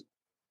 which is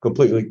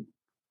completely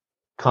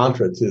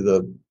contra to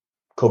the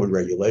COVID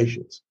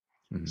regulations.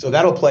 Mm-hmm. So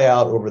that'll play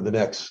out over the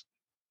next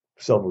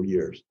several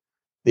years.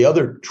 The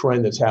other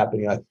trend that's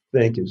happening, I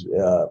think, is,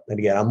 and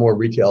again, I'm more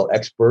retail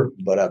expert,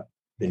 but I've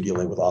been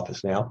dealing with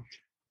office now,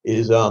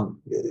 is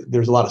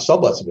there's a lot of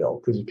sublets available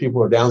because if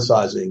people are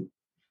downsizing,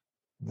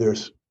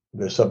 there's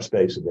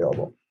subspace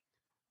available.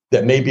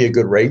 That may be at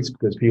good rates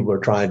because people are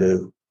trying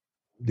to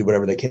do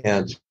whatever they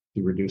can to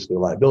reduce their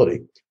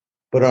liability.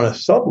 But on a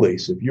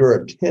sublease, if you're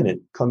a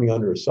tenant coming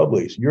under a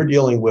sublease, you're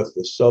dealing with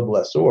the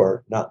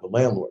sublessor, not the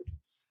landlord.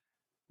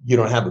 You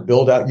don't have the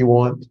build out you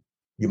want.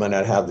 You might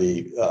not have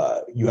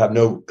you have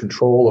no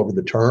control over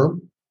the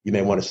term. You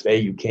may want to stay,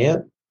 you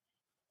can't.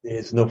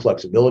 It's no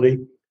flexibility.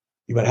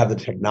 You might have the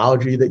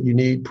technology that you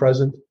need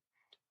present.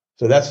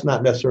 So that's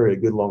not necessarily a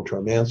good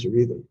long-term answer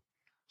either.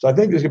 So I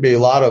think there's going to be a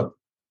lot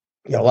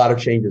of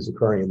changes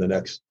occurring in the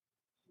next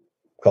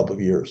couple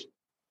of years.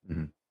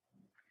 Mm-hmm.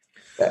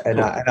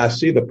 And I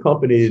see the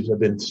companies have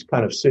been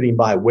kind of sitting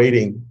by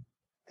waiting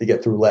to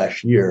get through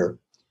last year.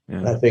 Yeah.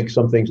 And I think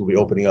some things will be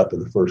opening up in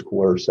the first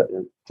quarter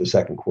to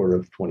second quarter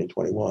of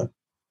 2021.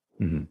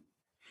 Mm-hmm.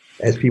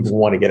 As people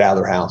want to get out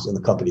of their house and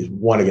the companies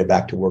want to get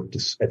back to work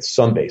at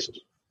some basis.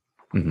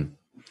 Mm-hmm.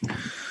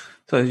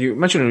 So as you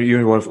mentioned,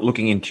 you were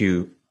looking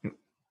into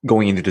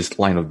going into this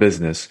line of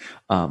business.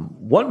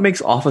 What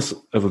makes Office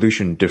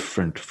Evolution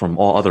different from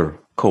all other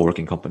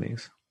co-working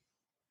companies?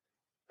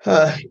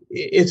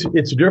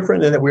 It's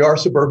different in that we are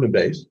suburban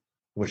based,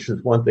 which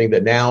is one thing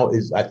that now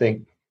is, I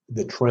think,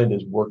 the trend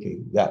is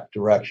working that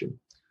direction.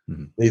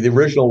 Mm-hmm. The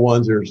original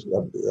ones,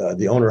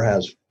 the owner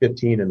has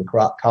 15 in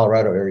the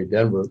Colorado area,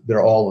 Denver.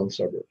 They're all in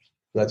suburbs.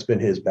 That's been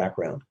his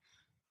background.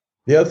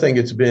 The other thing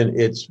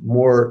it's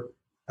more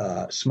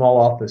small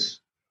office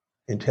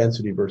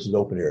intensity versus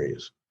open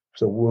areas.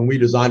 So when we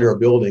designed our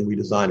building, we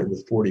designed it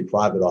with 40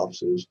 private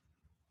offices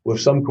with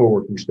some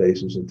co-working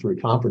spaces and 3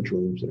 conference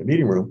rooms and a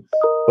meeting room,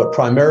 but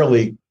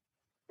primarily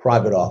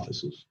private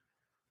offices,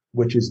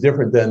 which is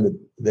different than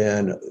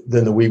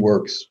the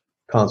WeWorks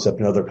concept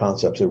and other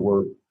concepts that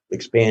were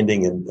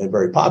expanding and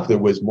very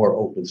popular was more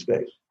open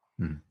space.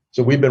 Hmm.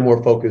 So we've been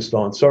more focused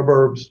on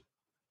suburbs,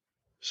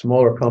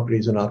 smaller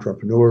companies and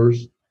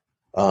entrepreneurs.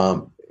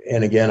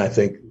 And again, I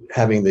think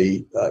having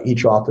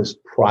each office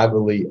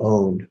privately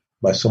owned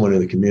by someone in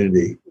the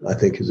community, I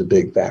think is a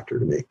big factor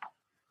to me.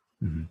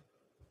 Mm-hmm.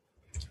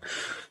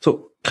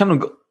 So kind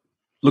of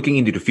looking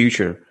into the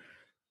future,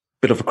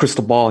 bit of a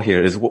crystal ball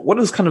here is what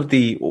is kind of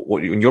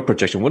in your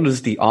projection, what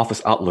is the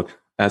office outlook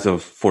as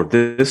of for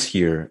this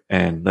year?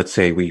 And let's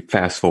say we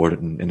fast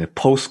forward in a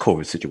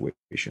post-COVID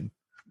situation.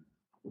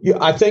 Yeah,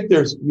 I think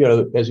there's,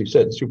 as you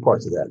said, two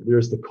parts of that.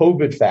 There's the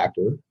COVID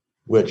factor,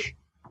 which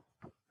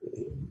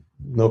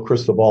no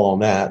crystal ball on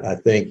that. I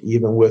think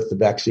even with the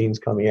vaccines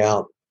coming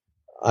out,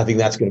 I think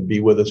that's going to be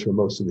with us for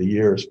most of the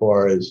year as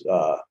far as,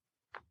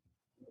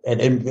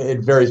 and it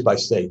varies by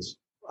states.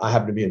 I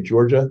happen to be in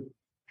Georgia.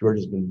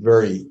 Georgia's been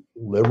very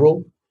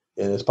liberal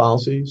in its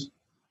policies.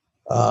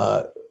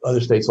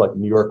 Other states like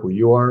New York, where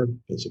you are,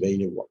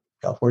 Pennsylvania,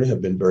 California,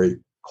 have been very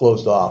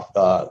closed off.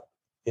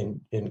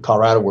 In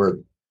Colorado, where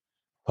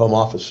home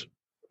office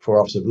for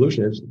Office of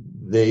Evolution is,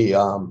 a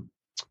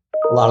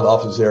lot of the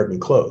offices there have been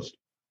closed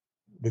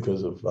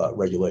because of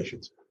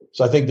regulations.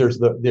 So I think there's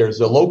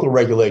a local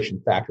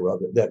regulation factor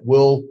of it that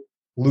will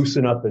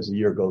loosen up as the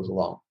year goes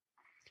along.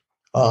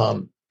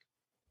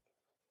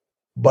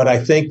 But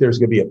I think there's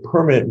going to be a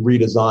permanent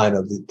redesign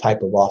of the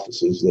type of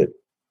offices that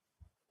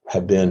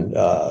have been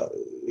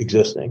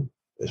existing,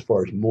 as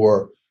far as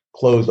more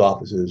closed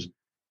offices.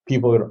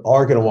 People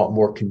are going to want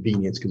more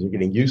convenience because they're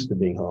getting used to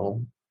being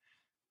home.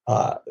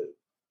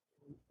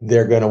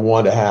 They're going to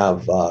want to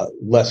have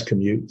less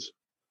commutes.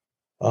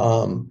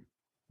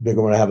 They're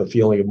going to have a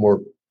feeling of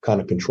more kind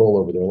of control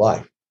over their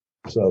life.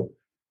 So,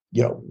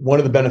 one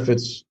of the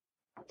benefits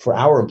for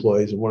our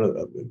employees and one of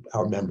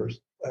our members,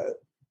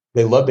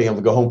 they love being able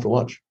to go home for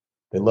lunch.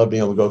 They love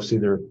being able to go see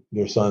their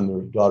son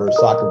or daughter's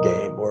soccer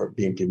game, or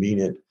being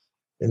convenient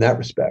in that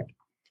respect.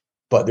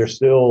 But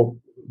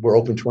we're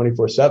open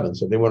 24/7.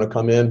 So if they want to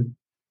come in,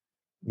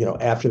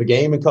 after the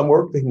game and come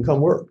work, they can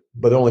come work.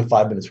 But they're only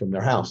 5 minutes from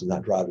their house and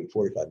not driving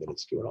 45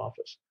 minutes to an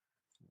office.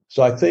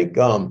 So I think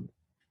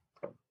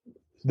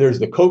there's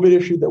the COVID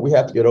issue that we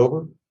have to get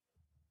over,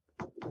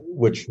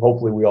 which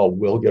hopefully we all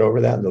will get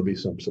over that and there'll be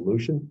some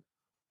solution.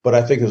 But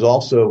I think there's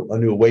also a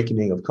new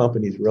awakening of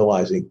companies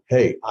realizing,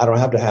 hey, I don't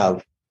have to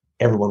have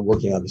everyone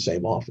working on the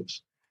same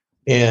office.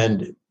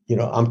 And,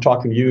 I'm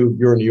talking to you,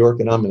 you're in New York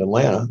and I'm in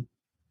Atlanta.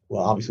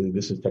 Well, obviously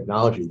this is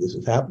technology, this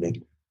is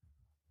happening.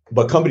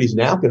 But companies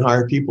now can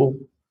hire people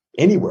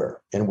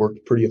anywhere and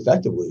work pretty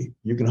effectively.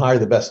 You can hire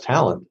the best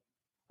talent.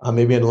 I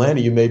may be in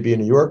Atlanta, you may be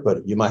in New York,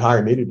 but you might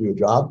hire me to do a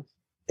job.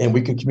 And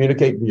we can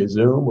communicate via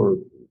Zoom or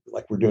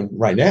like we're doing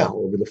right now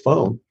over the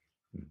phone.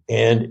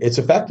 And it's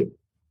effective.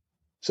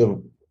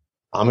 So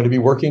I'm going to be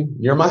working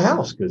near my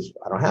house because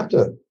I don't have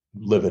to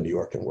live in New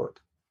York and work.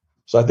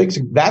 So I think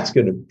that's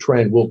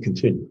trend will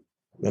continue.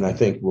 And I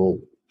think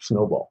will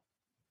snowball.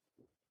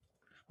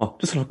 Well,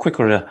 just a quick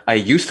word. I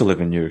used to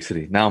live in New York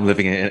City. Now I'm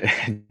living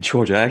in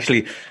Georgia. I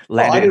actually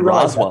landed in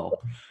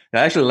Roswell. I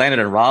actually landed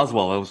in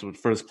Roswell. That was the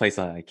first place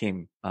I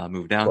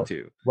moved down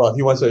to. Well, if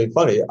you want something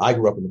funny, I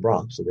grew up in the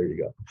Bronx, so there you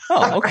go.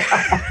 Oh,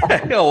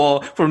 okay. Well,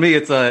 for me,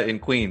 it's in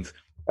Queens.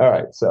 All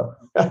right, so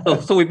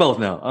we both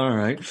know. All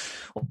right.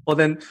 Well,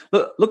 then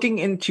looking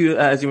into,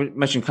 as you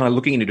mentioned, kind of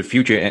looking into the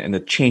future and the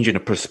change in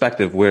the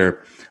perspective,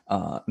 where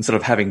instead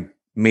of having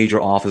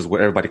major offices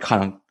where everybody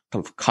kind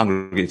of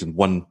congregates in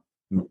one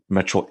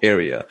metro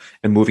area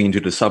and moving into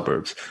the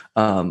suburbs,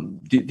 do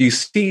you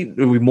see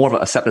there will be more of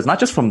an acceptance, not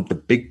just from the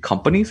big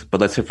companies,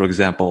 but let's say, for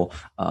example,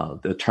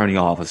 the attorney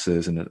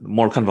offices and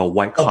more kind of a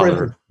white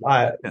collar?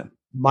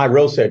 My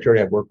real estate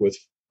attorney I've worked with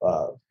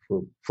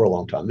for a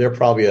long time. They're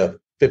probably a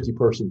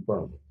 50-person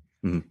firm.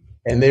 Mm-hmm.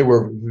 And they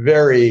were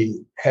very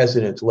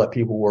hesitant to let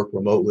people work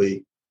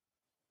remotely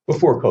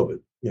before COVID.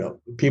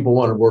 People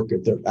want to work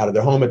out of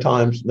their home at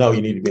times. No,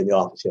 you need to be in the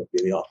office. You have to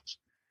be in the office.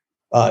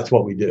 It's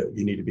what we do.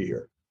 You need to be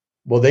here.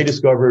 Well, they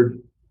discovered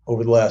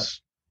over the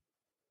last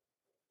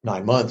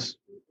 9 months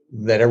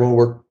that everyone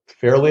worked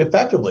fairly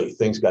effectively.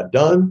 Things got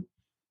done.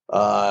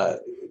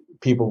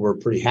 People were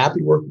pretty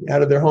happy working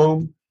out of their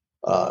home.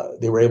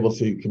 They were able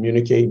to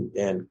communicate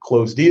and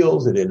close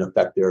deals. It didn't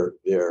affect their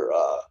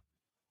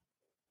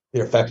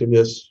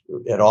effectiveness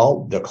at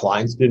all. The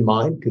clients didn't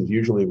mind because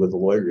usually with a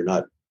lawyer, you're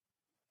not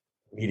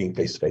meeting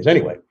face to face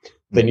anyway. If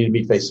they need to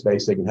meet face to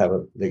face, they can have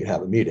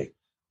a meeting.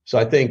 So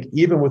I think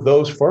even with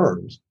those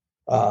firms,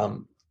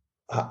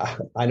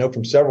 I know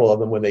from several of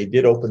them when they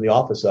did open the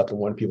office up and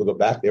when people go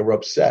back, they were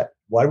upset.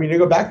 Why do we need to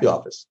go back to the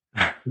office?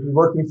 We're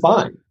working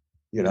fine.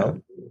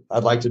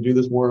 I'd like to do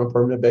this more on a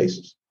permanent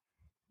basis.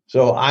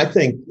 So I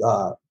think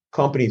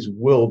companies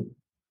will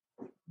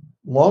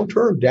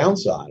long-term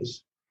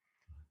downsize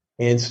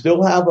and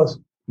still have a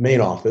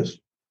main office,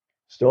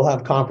 still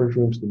have conference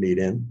rooms to meet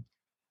in.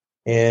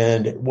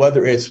 And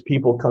whether it's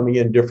people coming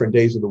in different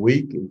days of the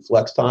week and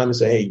flex time and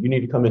say, hey, you need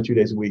to come in 2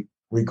 days a week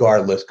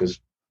regardless because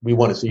we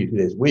want to see you 2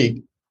 days a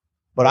week.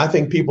 But I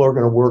think people are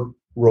going to work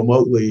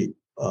remotely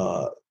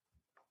on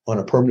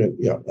a permanent,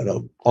 on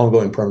an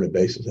ongoing permanent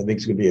basis. I think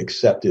it's going to be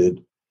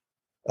accepted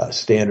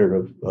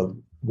standard of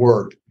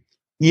work,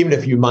 even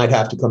if you might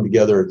have to come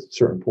together at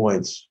certain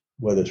points,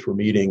 whether it's for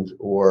meetings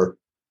or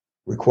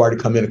required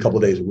to come in a couple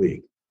of days a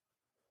week.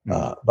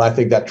 But I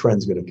think that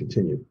trend's going to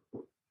continue.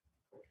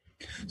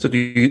 So do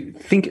you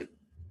think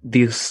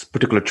this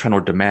particular trend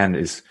or demand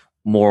is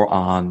more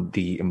on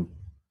the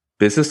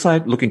business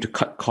side, looking to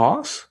cut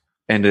costs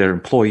and their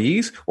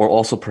employees, or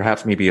also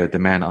perhaps maybe a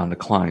demand on the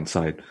client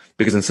side?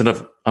 Because instead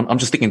of, I'm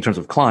just thinking in terms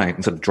of client,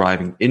 instead of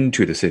driving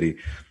into the city,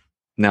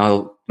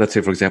 now let's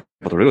say, for example,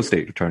 the real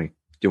estate attorney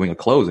doing a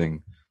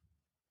closing,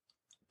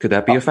 could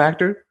that be a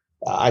factor?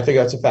 I think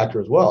that's a factor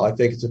as well. I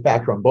think it's a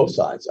factor on both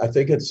sides. I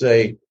think it's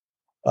it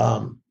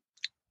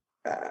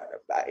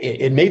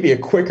may be a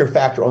quicker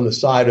factor on the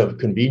side of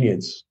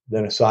convenience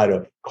than a side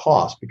of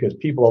cost, because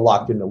people are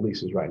locked into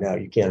leases right now.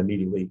 You can't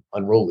immediately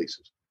unroll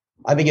leases.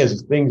 I think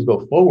as things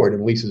go forward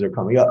and leases are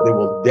coming up, they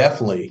will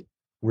definitely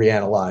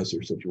reanalyze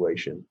their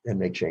situation and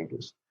make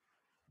changes.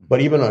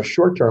 But even on a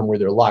short term where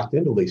they're locked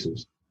into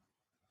leases,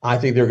 I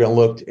think they're going to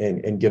look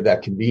and give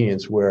that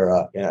convenience where,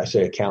 and I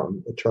say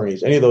accountant,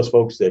 attorneys, any of those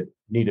folks that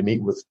need to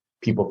meet with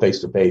people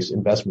face-to-face,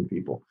 investment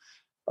people.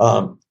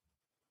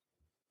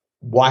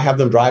 Why have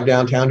them drive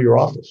downtown to your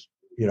office?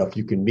 If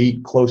you can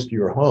meet close to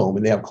your home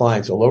and they have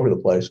clients all over the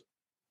place,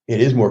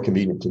 it is more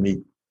convenient to meet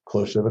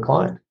closer to the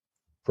client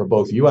for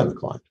both you and the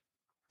client.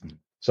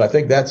 So I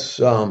think it's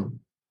going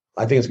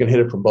to hit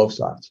it from both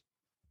sides.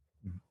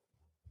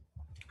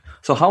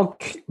 So how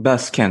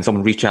best can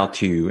someone reach out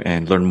to you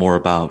and learn more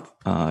about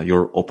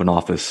your open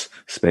office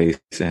space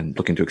and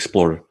looking to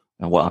explore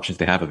what options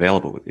they have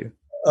available with you?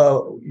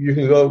 You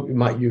can go,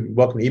 you're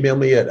welcome to email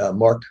me at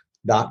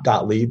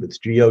mark.gottlieb, it's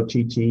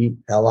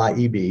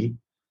GOTTLIEB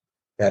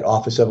at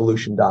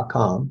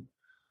officeevolution.com,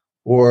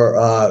 or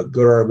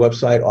go to our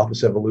website,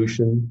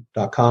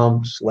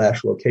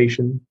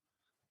 officeevolution.com/location,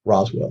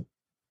 Roswell.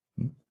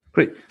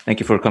 Great. Thank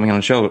you for coming on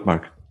the show,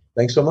 Mark.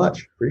 Thanks so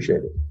much.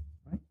 Appreciate it.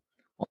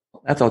 Well,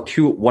 that's our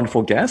two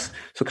wonderful guests.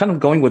 So kind of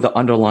going with the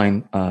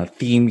underlying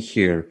theme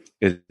here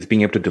is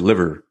being able to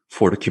deliver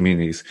for the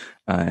communities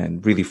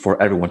and really for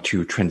everyone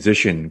to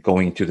transition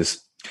going into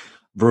this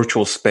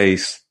virtual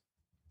space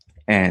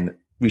and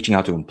reaching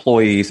out to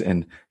employees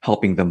and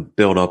helping them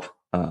build up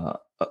a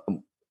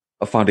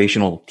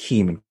foundational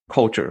team and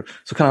culture.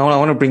 So kind of I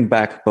want to bring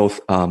back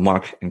both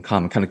Mark and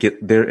Kham and kind of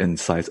get their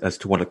insights as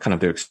to what kind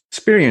of their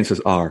experiences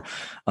are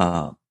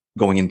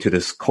going into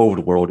this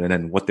COVID world, and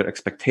then what their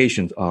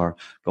expectations are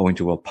going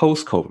to a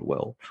post-COVID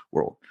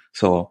world.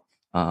 So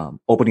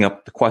opening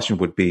up the question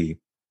would be,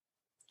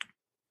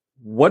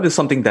 what is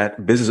something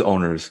that business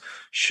owners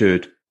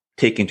should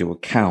take into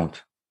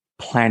account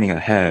planning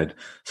ahead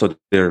so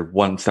they're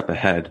one step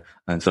ahead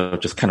instead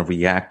of just kind of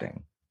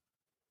reacting?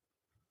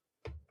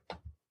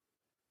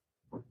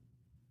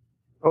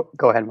 Oh,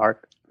 go ahead,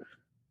 Mark.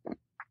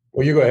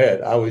 Well, you go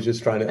ahead. I was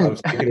thinking of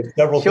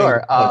several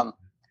sure.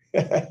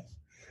 things.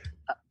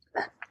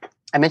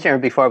 I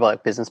mentioned before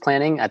about business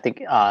planning. I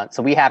think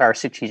so. We had our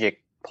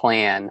strategic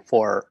plan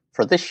for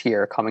this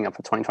year coming up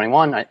for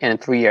 2021,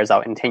 and 3 years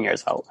out and 10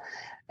 years out.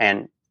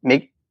 And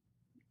you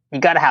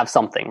got to have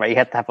something, right? You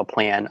have to have a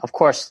plan. Of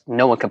course,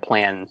 no one can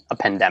plan a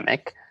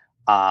pandemic,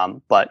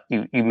 but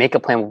you make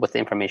a plan with the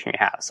information you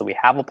have. So we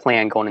have a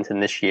plan going into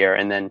this year,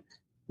 and then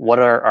what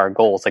are our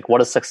goals? Like, what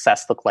does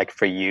success look like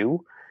for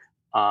you?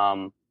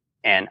 By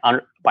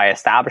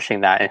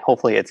establishing that, and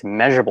hopefully it's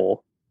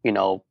measurable,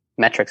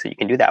 metrics that you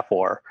can do that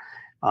for.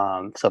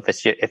 So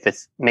if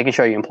it's making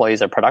sure your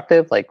employees are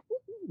productive, like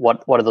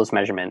what are those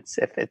measurements?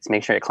 If it's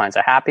making sure your clients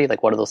are happy,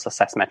 like what are those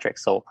success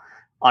metrics? So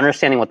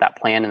understanding what that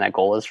plan and that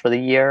goal is for the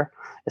year,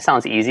 it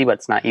sounds easy, but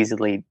it's not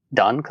easily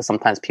done, because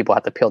sometimes people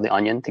have to peel the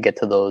onion to get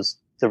to the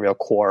real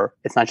core.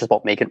 It's not just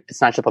about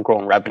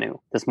growing revenue.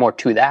 There's more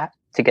to that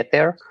to get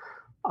there.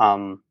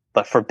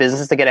 But for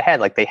businesses to get ahead,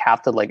 like they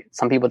have to,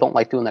 some people don't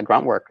like doing the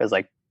grunt work, is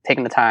like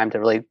taking the time to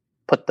really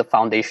put the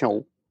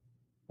foundational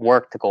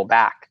work to go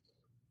back.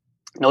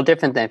 No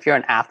different than if you're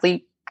an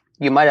athlete,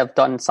 you might have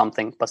done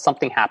something, but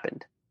something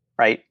happened,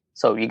 right?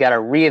 So you got to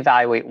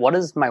reevaluate, what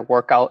does my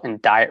workout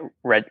and diet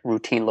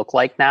routine look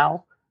like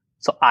now,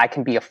 so I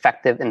can be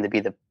effective and to be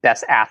the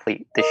best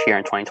athlete this year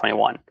in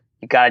 2021.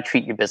 You got to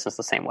treat your business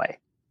the same way.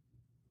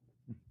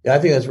 Yeah, I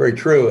think that's very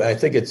true. I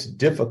think it's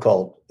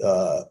difficult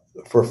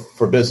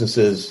for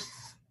businesses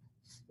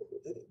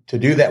to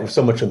do that with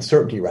so much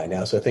uncertainty right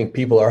now. So I think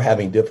people are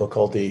having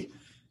difficulty.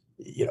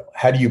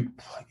 How do you,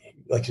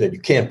 like you said, you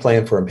can't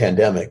plan for a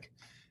pandemic,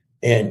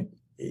 and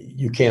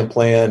you can't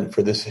plan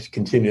for this to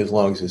continue as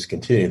long as it's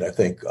continued. I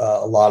think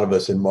a lot of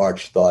us in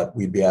March thought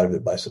we'd be out of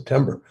it by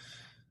September.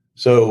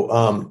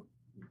 So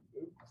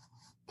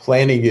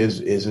planning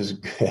is as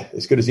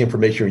good as the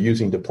information you're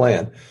using to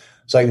plan.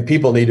 So I think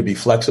people need to be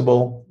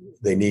flexible.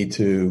 They need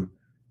to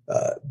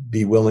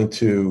be willing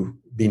to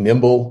be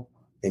nimble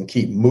and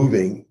keep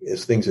moving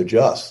as things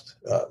adjust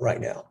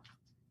right now.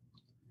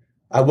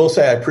 I will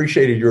say I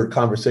appreciated your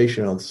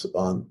conversation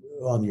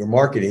on your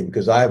marketing,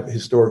 because I've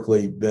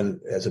historically been,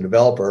 as a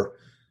developer,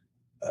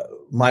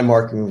 my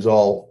marketing was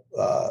all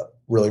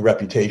really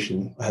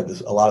reputation. I had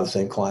a lot of the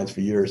same clients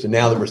for years. And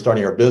now that we're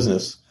starting our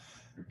business,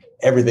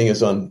 everything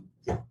is on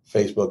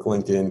Facebook,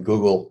 LinkedIn,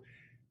 Google,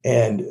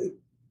 and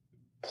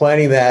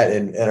planning that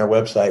and our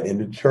website and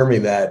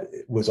determining that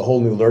was a whole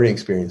new learning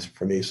experience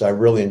for me. So I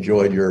really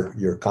enjoyed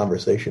your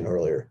conversation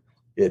earlier.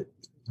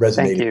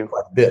 resonated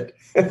quite a bit.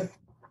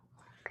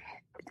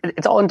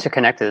 It's all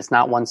interconnected. It's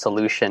not one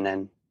solution.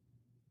 And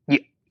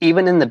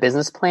even in the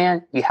business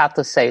plan, you have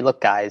to say,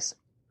 look, guys,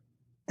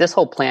 this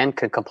whole plan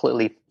could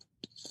completely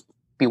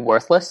be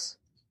worthless,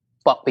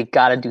 but we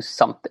got to do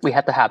something. We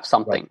have to have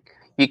something. Right.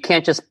 You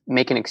can't just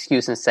make an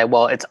excuse and say,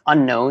 well, it's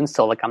unknown,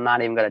 so like I'm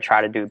not even going to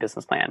try to do a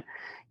business plan.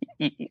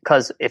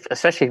 Because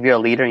especially if you're a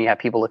leader and you have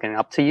people looking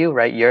up to you,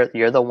 right?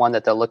 You're the one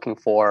that they're looking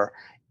for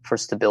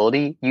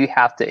stability. You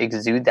have to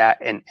exude that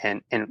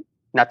and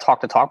not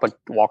talk the talk, but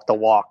walk the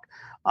walk.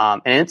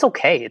 And it's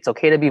okay. It's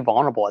okay to be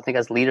vulnerable. I think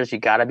as leaders, you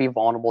got to be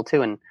vulnerable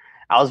too. And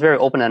I was very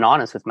open and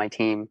honest with my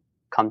team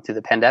come to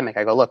the pandemic.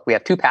 I go, look, we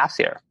have two paths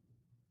here.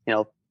 You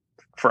know,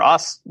 for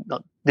us,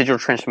 digital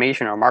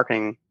transformation or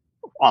marketing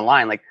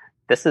online, like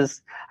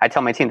I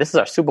tell my team, this is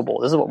our Super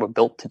Bowl. This is what we're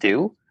built to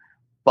do.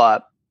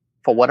 But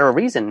for whatever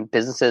reason,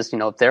 businesses, you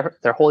know, if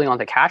they're holding on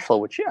to cash flow,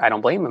 which I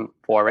don't blame them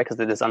for, right? Because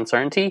of this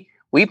uncertainty,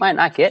 we might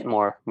not get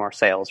more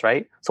sales,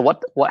 right? So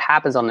what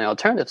happens on the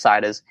alternative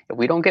side is if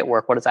we don't get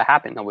work, what does that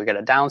happen? We got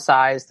to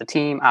downsize the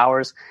team,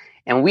 hours.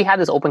 And we had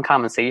this open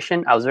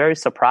conversation. I was very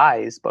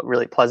surprised, but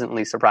really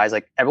pleasantly surprised.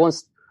 Like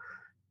everyone's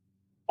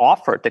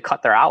offered to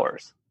cut their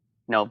hours,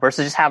 you know,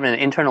 versus just having an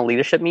internal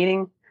leadership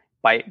meeting.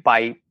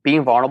 By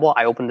being vulnerable,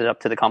 I opened it up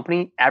to the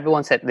company.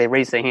 Everyone said, they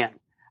raised their hand.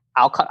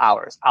 I'll cut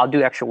hours. I'll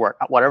do extra work,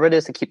 whatever it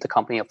is to keep the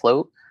company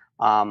afloat.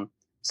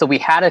 So we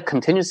had a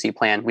contingency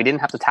plan. We didn't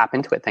have to tap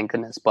into it, thank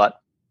goodness.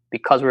 But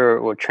because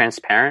we're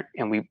transparent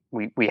and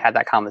we had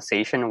that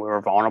conversation and we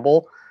were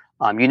vulnerable,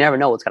 you never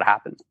know what's going to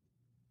happen.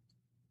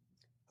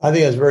 I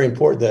think it's very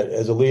important that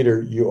as a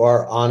leader, you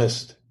are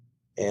honest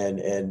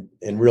and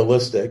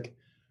realistic.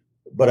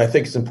 But I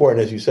think it's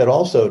important, as you said,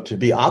 also to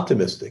be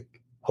optimistic.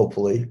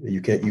 Hopefully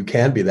you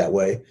can be that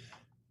way,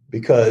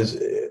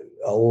 because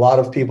a lot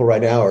of people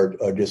right now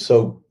are just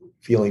so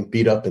feeling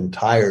beat up and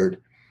tired.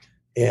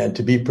 And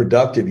to be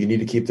productive, you need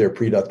to keep their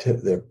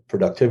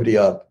productivity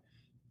up,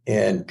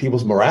 and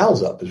people's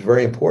morale's up is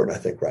very important, I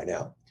think, right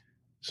now.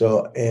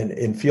 So, and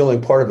in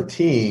feeling part of a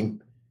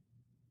team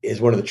is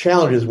one of the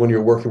challenges when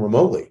you're working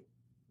remotely.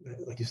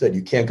 Like you said,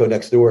 you can't go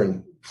next door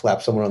and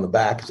slap someone on the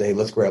back and say, hey,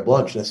 let's grab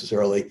lunch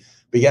necessarily.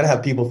 But you got to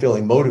have people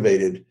feeling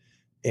motivated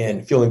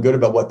and feeling good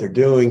about what they're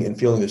doing and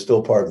feeling they're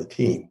still part of the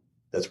team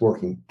that's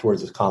working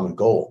towards this common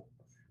goal.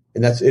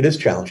 And it is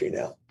challenging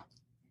now.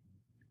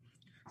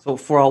 So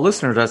for our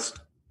listeners that's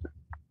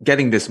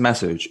getting this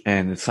message,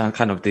 and it's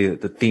kind of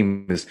the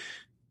theme is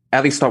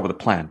at least start with a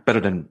plan, better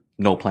than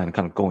no plan,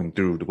 kind of going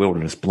through the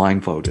wilderness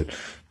blindfolded.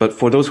 But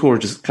for those who are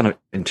just kind of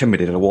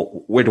intimidated,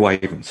 well, where do I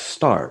even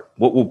start?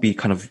 What will be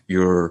kind of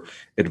your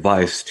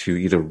advice to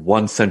either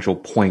one central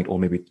point or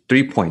maybe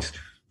 3 points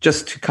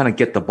just to kind of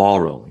get the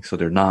ball rolling so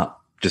they're not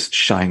just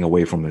shying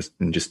away from this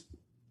and just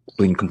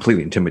being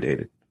completely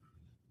intimidated?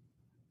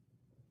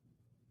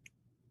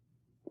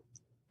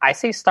 I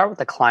say start with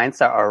the clients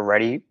that are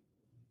already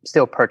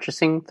still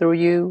purchasing through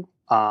you,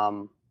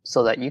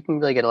 so that you can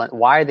really get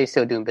why are they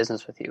still doing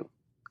business with you?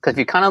 Because if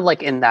you're kind of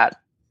like in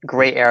that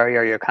gray area,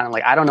 or you're kind of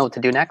like, I don't know what to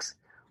do next.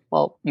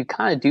 Well, you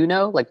kind of do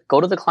know. Like, go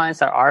to the clients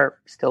that are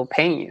still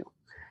paying you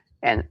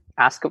and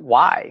ask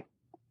why.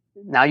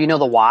 Now you know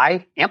the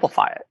why,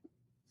 amplify it.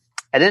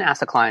 And then ask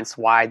the clients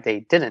why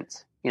they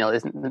didn't. You know,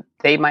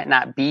 they might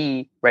not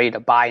be ready to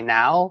buy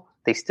now.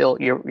 They still,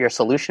 your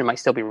solution might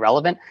still be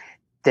relevant.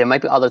 There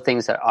might be other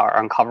things that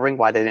are uncovering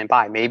why they didn't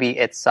buy. Maybe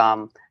it's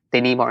they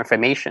need more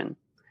information,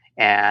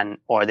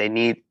 or they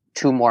need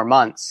 2 more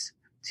months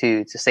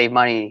to save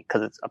money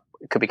because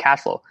it could be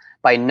cash flow.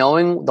 By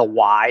knowing the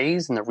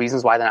whys and the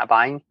reasons why they're not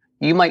buying,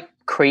 you might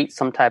create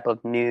some type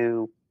of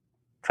new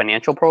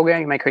financial program.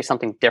 You might create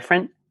something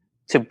different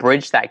to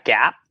bridge that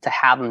gap to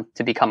have them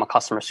to become a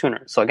customer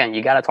sooner. So again,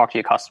 you got to talk to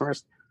your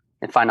customers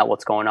and find out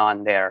what's going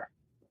on there.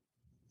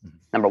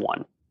 Number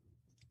one.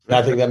 And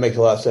I think that makes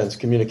a lot of sense.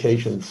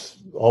 Communication's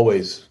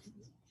always,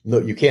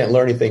 you can't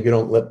learn anything if you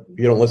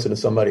don't listen to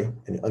somebody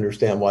and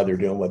understand why they're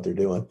doing what they're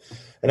doing.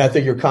 And I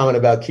think your comment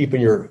about keeping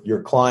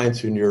your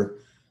clients and your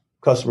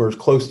customers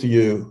close to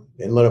you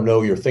and let them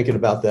know you're thinking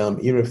about them,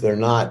 even if they're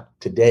not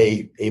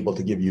today able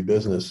to give you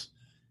business,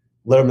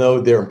 let them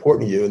know they're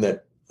important to you and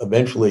that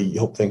eventually you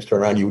hope things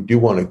turn around. You do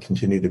want to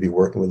continue to be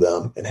working with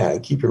them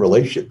and keep your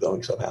relationship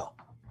going somehow.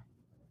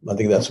 I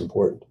think that's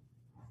important.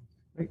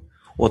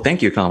 Well,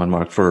 thank you, Colin and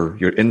Mark, for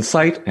your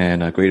insight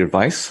and great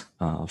advice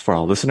for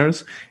our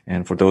listeners.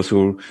 And for those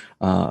who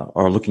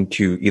are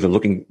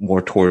looking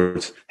more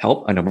towards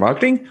help under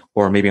marketing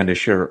or maybe under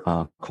share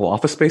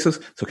co-office spaces.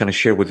 So kind of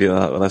share with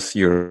us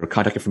your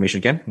contact information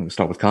again. We'll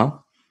start with Com.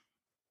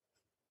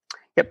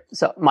 Yep.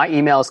 So my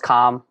email is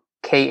com,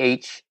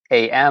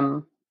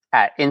 KHAM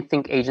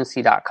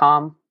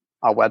 @inthinkagency.com.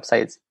 Our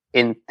website's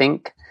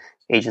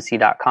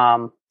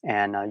inthinkagency.com.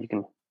 And you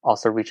can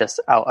also reach us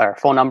out our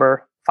phone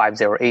number,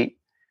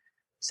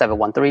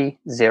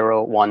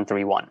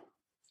 508-713-0131.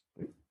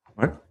 All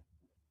right.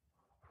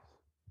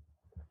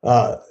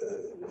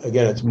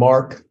 Again, it's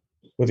Mark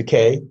with a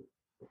K,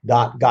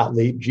 Gottlieb,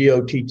 Gottlieb,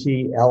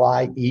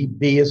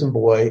 B as in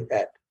boy,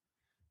 at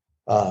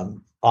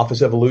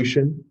Office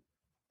Evolution.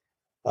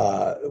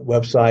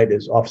 Website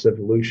is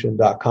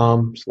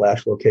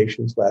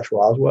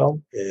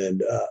officeevolution.com/location/Roswell.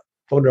 And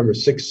phone number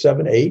is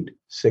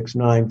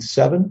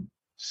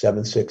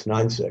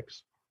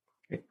 678-697-7696.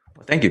 Okay.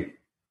 Well, thank you.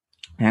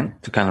 And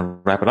to kind of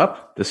wrap it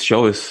up, this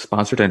show is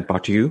sponsored and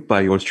brought to you by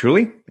yours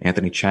truly,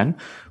 Anthony Chen,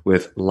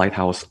 with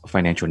Lighthouse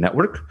Financial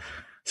Network,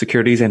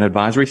 securities and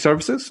advisory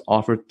services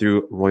offered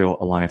through Royal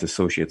Alliance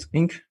Associates,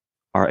 Inc.,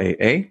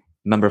 RAA,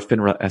 member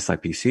FINRA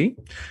SIPC.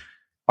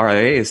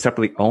 RAA is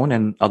separately owned,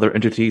 and other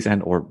entities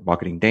and or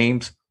marketing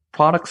names,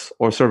 products,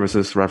 or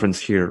services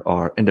referenced here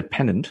are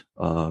independent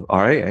of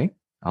RAA.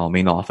 Our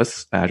main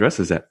office address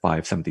is at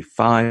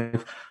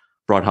 575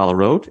 Broad Hollow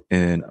Road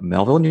in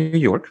Melville, New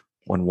York,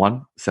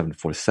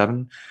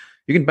 11747.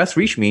 You can best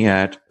reach me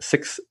at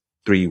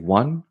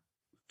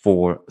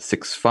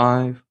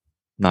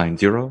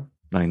 631-465-9090.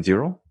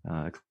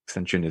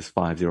 Extension is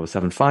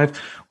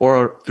 5075,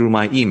 or through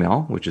my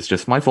email, which is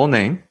just my full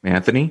name,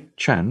 Anthony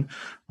Chen.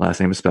 Last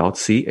name is spelled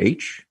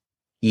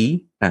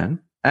CHEN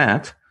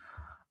at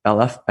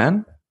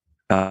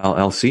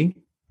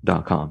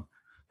LFNLLC.com.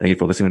 Thank you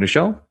for listening to the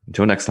show.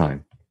 Until next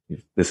time,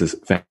 this is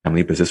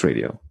Family Business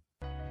Radio.